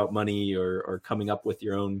worrying about money or coming up with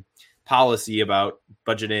your own policy about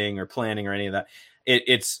budgeting or planning or any of that.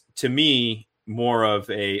 It's to me, more of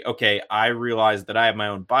okay, I realize that I have my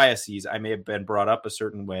own biases. I may have been brought up a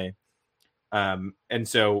certain way. And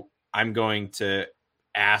so I'm going to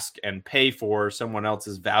ask and pay for someone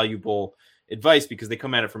else's valuable advice because they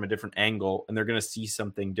come at it from a different angle and they're going to see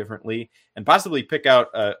something differently and possibly pick out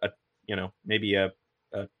maybe a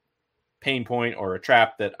pain point or a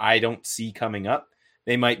trap that I don't see coming up.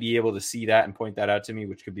 They might be able to see that and point that out to me,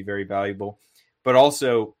 which could be very valuable. But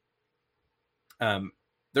also,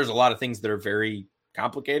 there's a lot of things that are very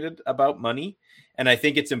complicated about money. And I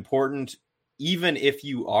think it's important, even if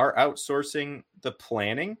you are outsourcing the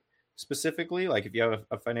planning specifically, like if you have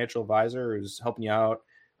a financial advisor who's helping you out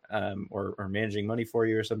or managing money for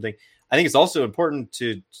you or something, I think it's also important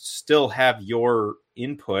to still have your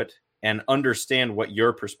input and understand what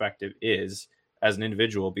your perspective is as an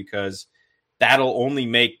individual, because that'll only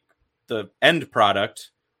make the end product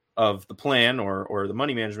of the plan or the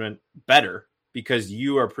money management better, because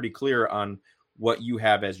you are pretty clear on what you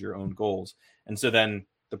have as your own goals. And so then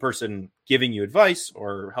the person giving you advice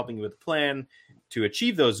or helping you with the plan to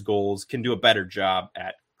achieve those goals can do a better job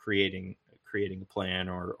at creating a plan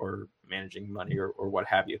or managing money or what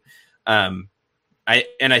have you.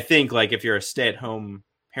 I think, like, if you're a stay-at-home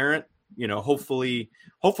parent, hopefully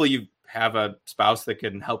you have a spouse that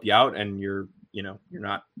can help you out and you're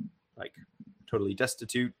not like totally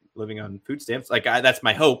destitute living on food stamps. Like that's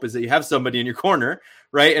my hope, is that you have somebody in your corner.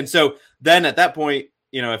 Right. And so then at that point,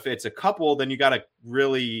 if it's a couple, then you got to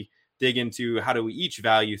really dig into how do we each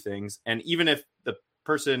value things. And even if the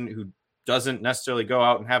person who doesn't necessarily go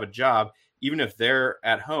out and have a job, even if they're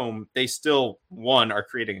at home, they still, are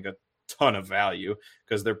creating a ton of value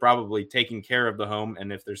because they're probably taking care of the home.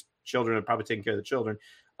 And if there's children, they're probably taking care of the children.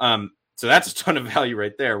 So that's a ton of value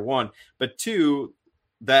right there. One, but two,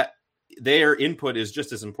 that their input is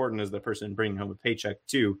just as important as the person bringing home a paycheck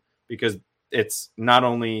too, because it's not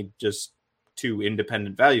only just two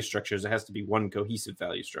independent value structures, it has to be one cohesive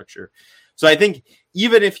value structure. So I think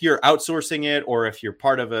even if you're outsourcing it, or if you're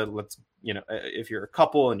part of if you're a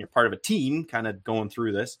couple and you're part of a team kind of going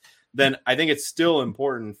through this, then I think it's still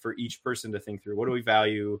important for each person to think through, what do we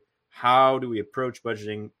value? How do we approach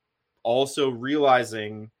budgeting? Also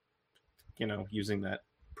realizing, using that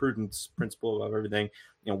prudence principle of everything,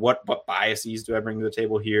 what biases do I bring to the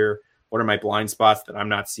table here? What are my blind spots that I'm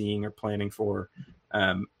not seeing or planning for?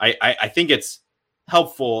 I think it's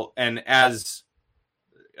helpful. And as,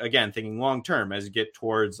 again, thinking long-term, as you get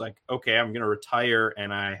towards like, okay, I'm going to retire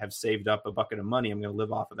and I have saved up a bucket of money, I'm going to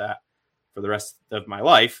live off of that for the rest of my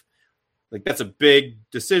life. Like, that's a big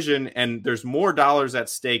decision. And there's more dollars at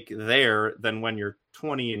stake there than when you're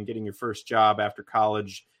 20 and getting your first job after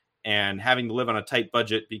college and having to live on a tight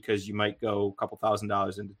budget because you might go a couple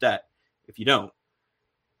 $1,000s into debt if you don't.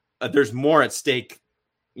 There's more at stake,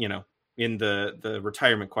 in the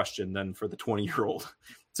retirement question than for the 20-year-old.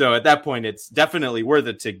 So at that point, it's definitely worth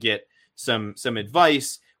it to get some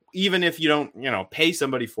advice, even if you don't, pay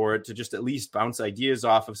somebody for it, to just at least bounce ideas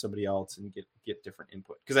off of somebody else and get different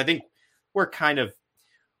input. Because I think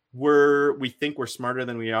we think we're smarter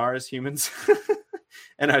than we are as humans.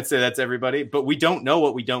 And I'd say that's everybody, but we don't know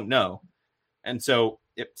what we don't know. And so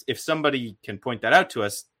if somebody can point that out to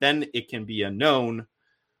us, then it can be a known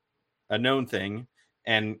thing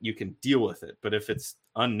and you can deal with it. But if it's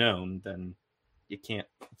unknown, then you can't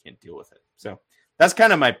deal with it. So that's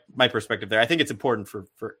kind of my perspective there. I think it's important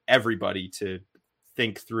for everybody to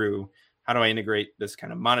think through, how do I integrate this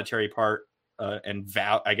kind of monetary part and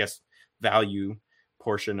value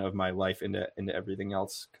portion of my life into everything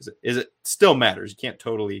else, because it still matters. You can't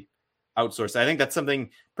totally outsource. I think that's something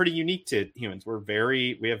pretty unique to humans. We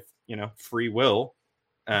have free will.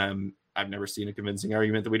 I've never seen a convincing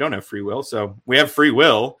argument that we don't have free will. So we have free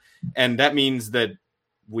will, and that means that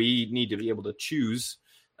we need to be able to choose,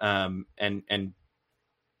 and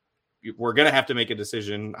we're going to have to make a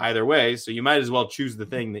decision either way. So you might as well choose the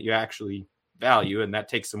thing that you actually value, and that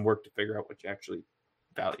takes some work to figure out what you actually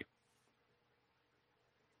value.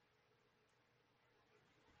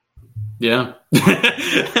 Yeah. Well,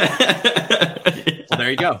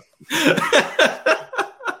 there you go.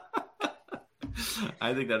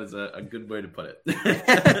 I think that is a good way to put it.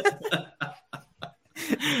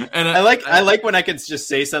 And I like when I can just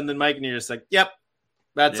say something, Mike, and you're just like, "Yep,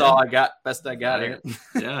 that's all I got. Best I got here."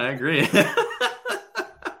 Yeah, I agree.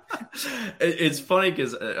 It's funny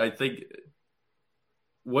because I think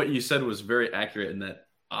what you said was very accurate in that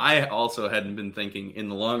I also hadn't been thinking in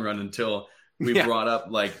the long run until we brought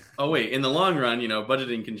up, like, oh wait, in the long run,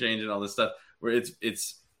 budgeting can change and all this stuff. Where it's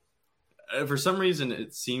for some reason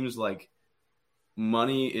it seems like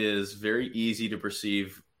money is very easy to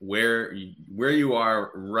perceive where you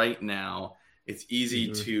are right now. It's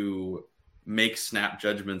easy to make snap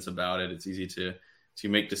judgments about it. It's easy to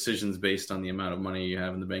make decisions based on the amount of money you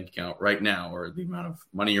have in the bank account right now, or the amount of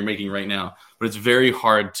money you're making right now. But it's very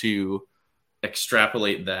hard to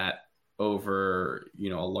extrapolate that over, a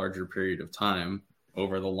larger period of time,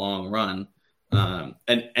 over the long run.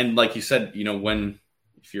 And like you said,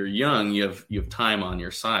 if you're young, you have time on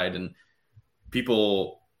your side, and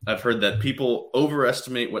I've heard that people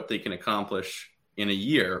overestimate what they can accomplish in a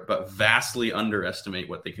year, but vastly underestimate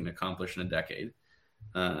what they can accomplish in a decade.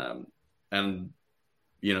 And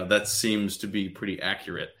that seems to be pretty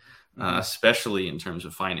accurate, especially in terms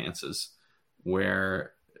of finances,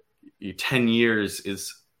 where 10 years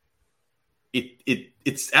is,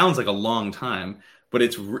 it sounds like a long time, but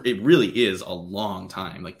it really is a long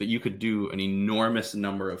time. Like that you could do an enormous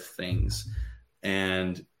number of things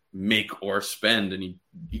and make or spend an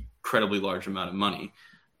incredibly large amount of money.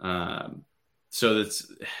 So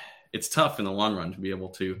it's tough in the long run to be able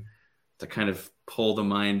to kind of pull the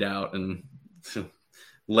mind out and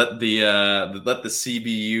let the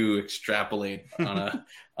CBU extrapolate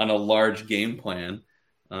on a large game plan.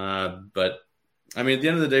 But I mean, at the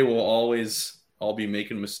end of the day, we'll always all be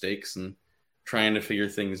making mistakes and trying to figure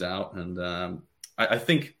things out. And I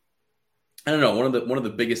think, I don't know, one of the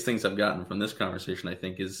biggest things I've gotten from this conversation, I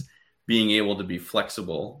think, is being able to be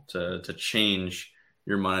flexible to change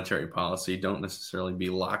your monetary policy. Don't necessarily be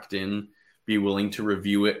locked in. Be willing to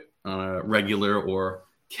review it on a regular or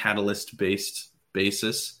catalyst-based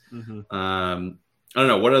basis. Mm-hmm. I don't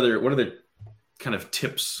know, what other kind of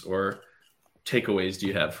tips or takeaways do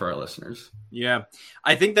you have for our listeners? Yeah,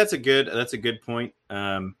 I think that's a good point.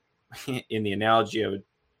 In the analogy, I would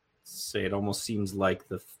say it almost seems like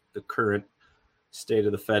the current state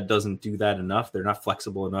of the Fed doesn't do that enough. They're not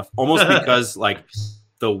flexible enough, almost because like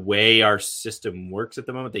the way our system works at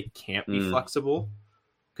the moment, they can't be flexible,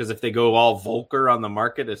 because if they go all Volcker on the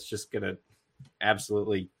market, it's just going to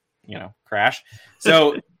absolutely, crash.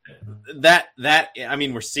 So that, I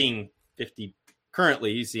mean, we're seeing 50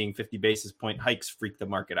 basis point hikes freak the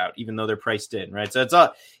market out, even though they're priced in, right?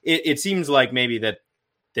 So it seems like maybe that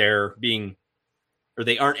they're being, or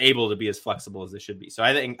they aren't able to be as flexible as they should be. So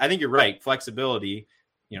I think you're right. Flexibility,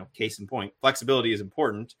 case in point, flexibility is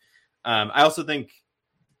important. I also think,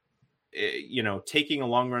 taking a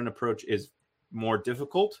long run approach is more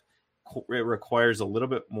difficult. It requires a little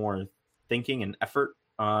bit more thinking and effort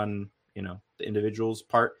on, the individual's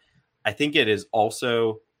part. I think it is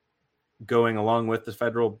also going along with the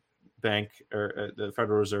federal bank or the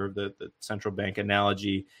Federal Reserve, the central bank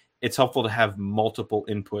analogy. It's helpful to have multiple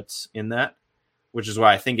inputs in that, which is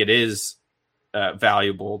why I think it is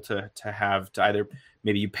valuable to either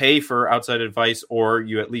maybe you pay for outside advice, or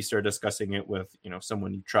you at least are discussing it with,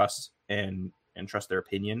 someone you trust and trust their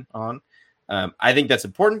opinion on. I think that's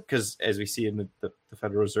important because, as we see in the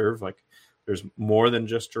Federal Reserve, like there's more than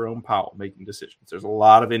just Jerome Powell making decisions. There's a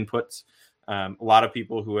lot of inputs, a lot of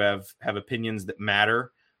people who have opinions that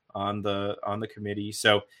matter on the committee.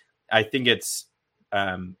 So I think it's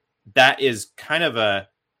that is kind of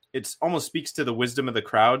it's almost speaks to the wisdom of the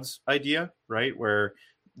crowds idea, right? Where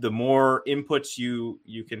the more inputs you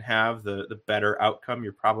can have, the better outcome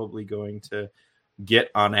you're probably going to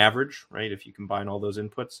get on average, right? If you combine all those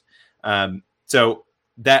inputs. So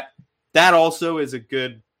that also is a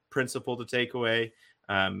good principle to take away.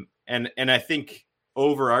 And I think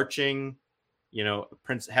overarching,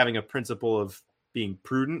 having a principle of being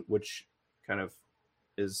prudent, which kind of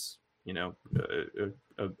is,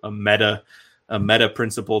 a meta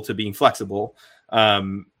principle to being flexible.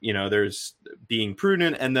 There's being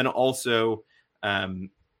prudent, and then also,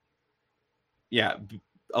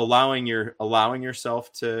 allowing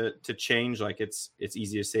yourself to change. Like it's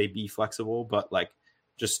easy to say be flexible, but like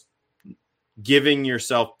just giving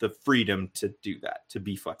yourself the freedom to do that, to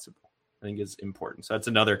be flexible, I think is important. So that's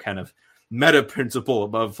another kind of meta principle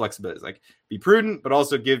above flexibility. It's like be prudent, but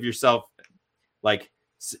also give yourself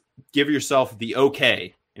the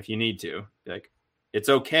okay if you need to. Like it's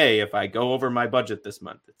okay if I go over my budget this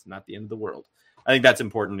month. It's not the end of the world. I think that's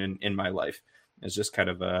important in my life. It's just kind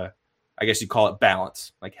of I guess you call it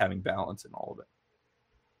balance, like having balance in all of it.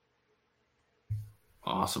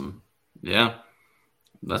 Awesome. Yeah.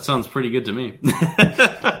 That sounds pretty good to me.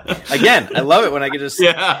 Again, I love it when I can just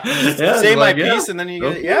say my piece and then you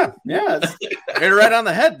get, it's right on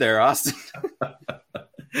the head there, Austin.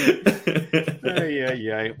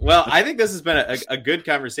 Well, I think this has been a good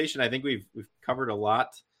conversation. I think we've covered a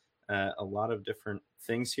lot of different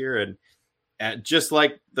things here, and just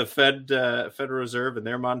like the Federal Reserve and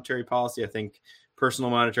their monetary policy, I think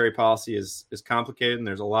personal monetary policy is complicated and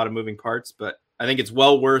there's a lot of moving parts, but I think it's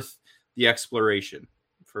well worth the exploration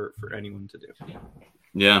for anyone to do.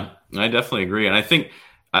 Yeah, I definitely agree. And I think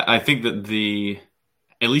that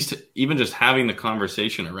at least even just having the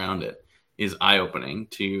conversation around it is eye-opening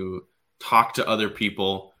to talk to other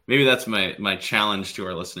people. Maybe that's my challenge to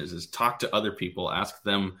our listeners is talk to other people, ask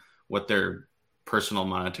them what their personal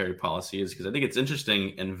monetary policy is, because I think it's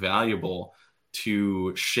interesting and valuable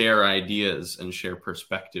to share ideas and share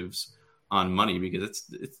perspectives on money, because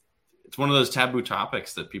it's one of those taboo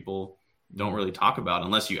topics that people don't really talk about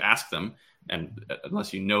unless you ask them, and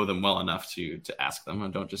unless you know them well enough to ask them.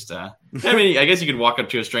 And don't just I mean, I guess you could walk up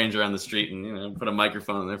to a stranger on the street and put a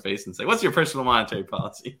microphone in their face and say, what's your personal monetary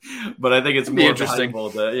policy? But I think it's more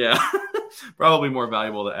valuable probably more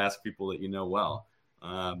valuable to ask people that you know well.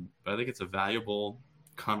 But I think it's a valuable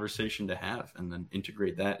conversation to have, and then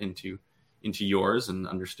integrate that into yours and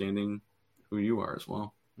understanding who you are as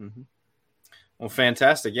well. Mm-hmm. Well,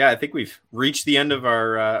 fantastic. Yeah, I think we've reached the end of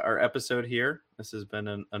our episode here. This has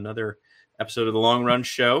been another episode of the Long Run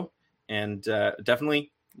Show, and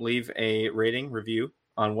definitely leave a rating, review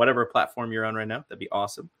on whatever platform you're on right now. That'd be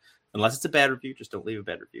awesome. Unless it's a bad review, just don't leave a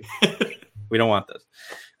bad review. We don't want those.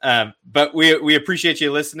 But we appreciate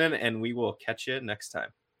you listening, and we will catch you next time.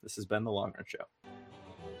 This has been the Long Run Show.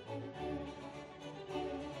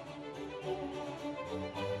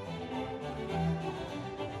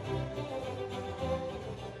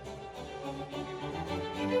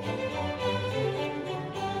 Thank you.